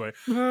up. Anyway,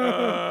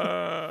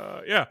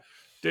 yeah.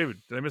 David,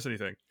 did I miss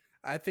anything?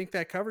 I think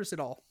that covers it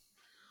all.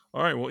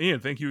 All right. Well, Ian,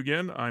 thank you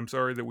again. I'm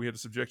sorry that we had to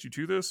subject you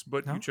to this,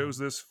 but No. you chose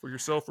this for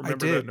yourself.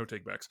 Remember did. that. No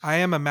takebacks. I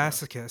am a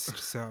masochist,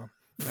 so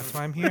that's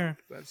why I'm here.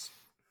 That's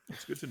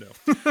good to know.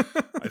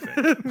 I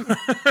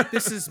think.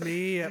 This is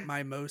me at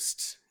my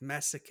most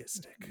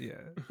masochistic. Yeah.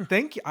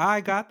 Thank you.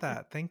 I got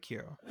that. Thank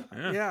you.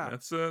 Yeah.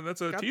 That's a Got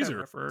that teaser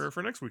reference.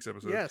 for next week's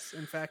episode. Yes,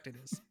 in fact, it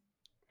is.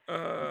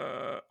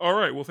 All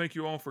right. Well, thank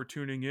you all for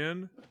tuning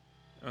in.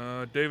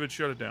 David,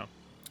 shut it down.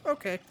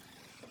 Okay.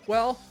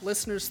 Well,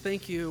 listeners,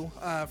 thank you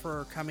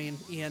for coming.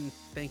 Ian,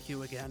 thank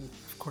you again.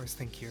 Of course,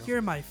 thank you.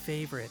 You're my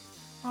favorite.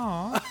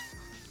 Aw.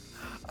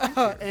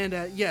 And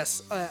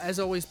yes, as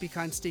always, be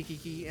kind, stay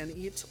geeky, and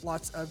eat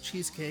lots of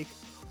cheesecake.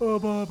 Oh,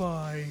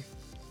 bye-bye.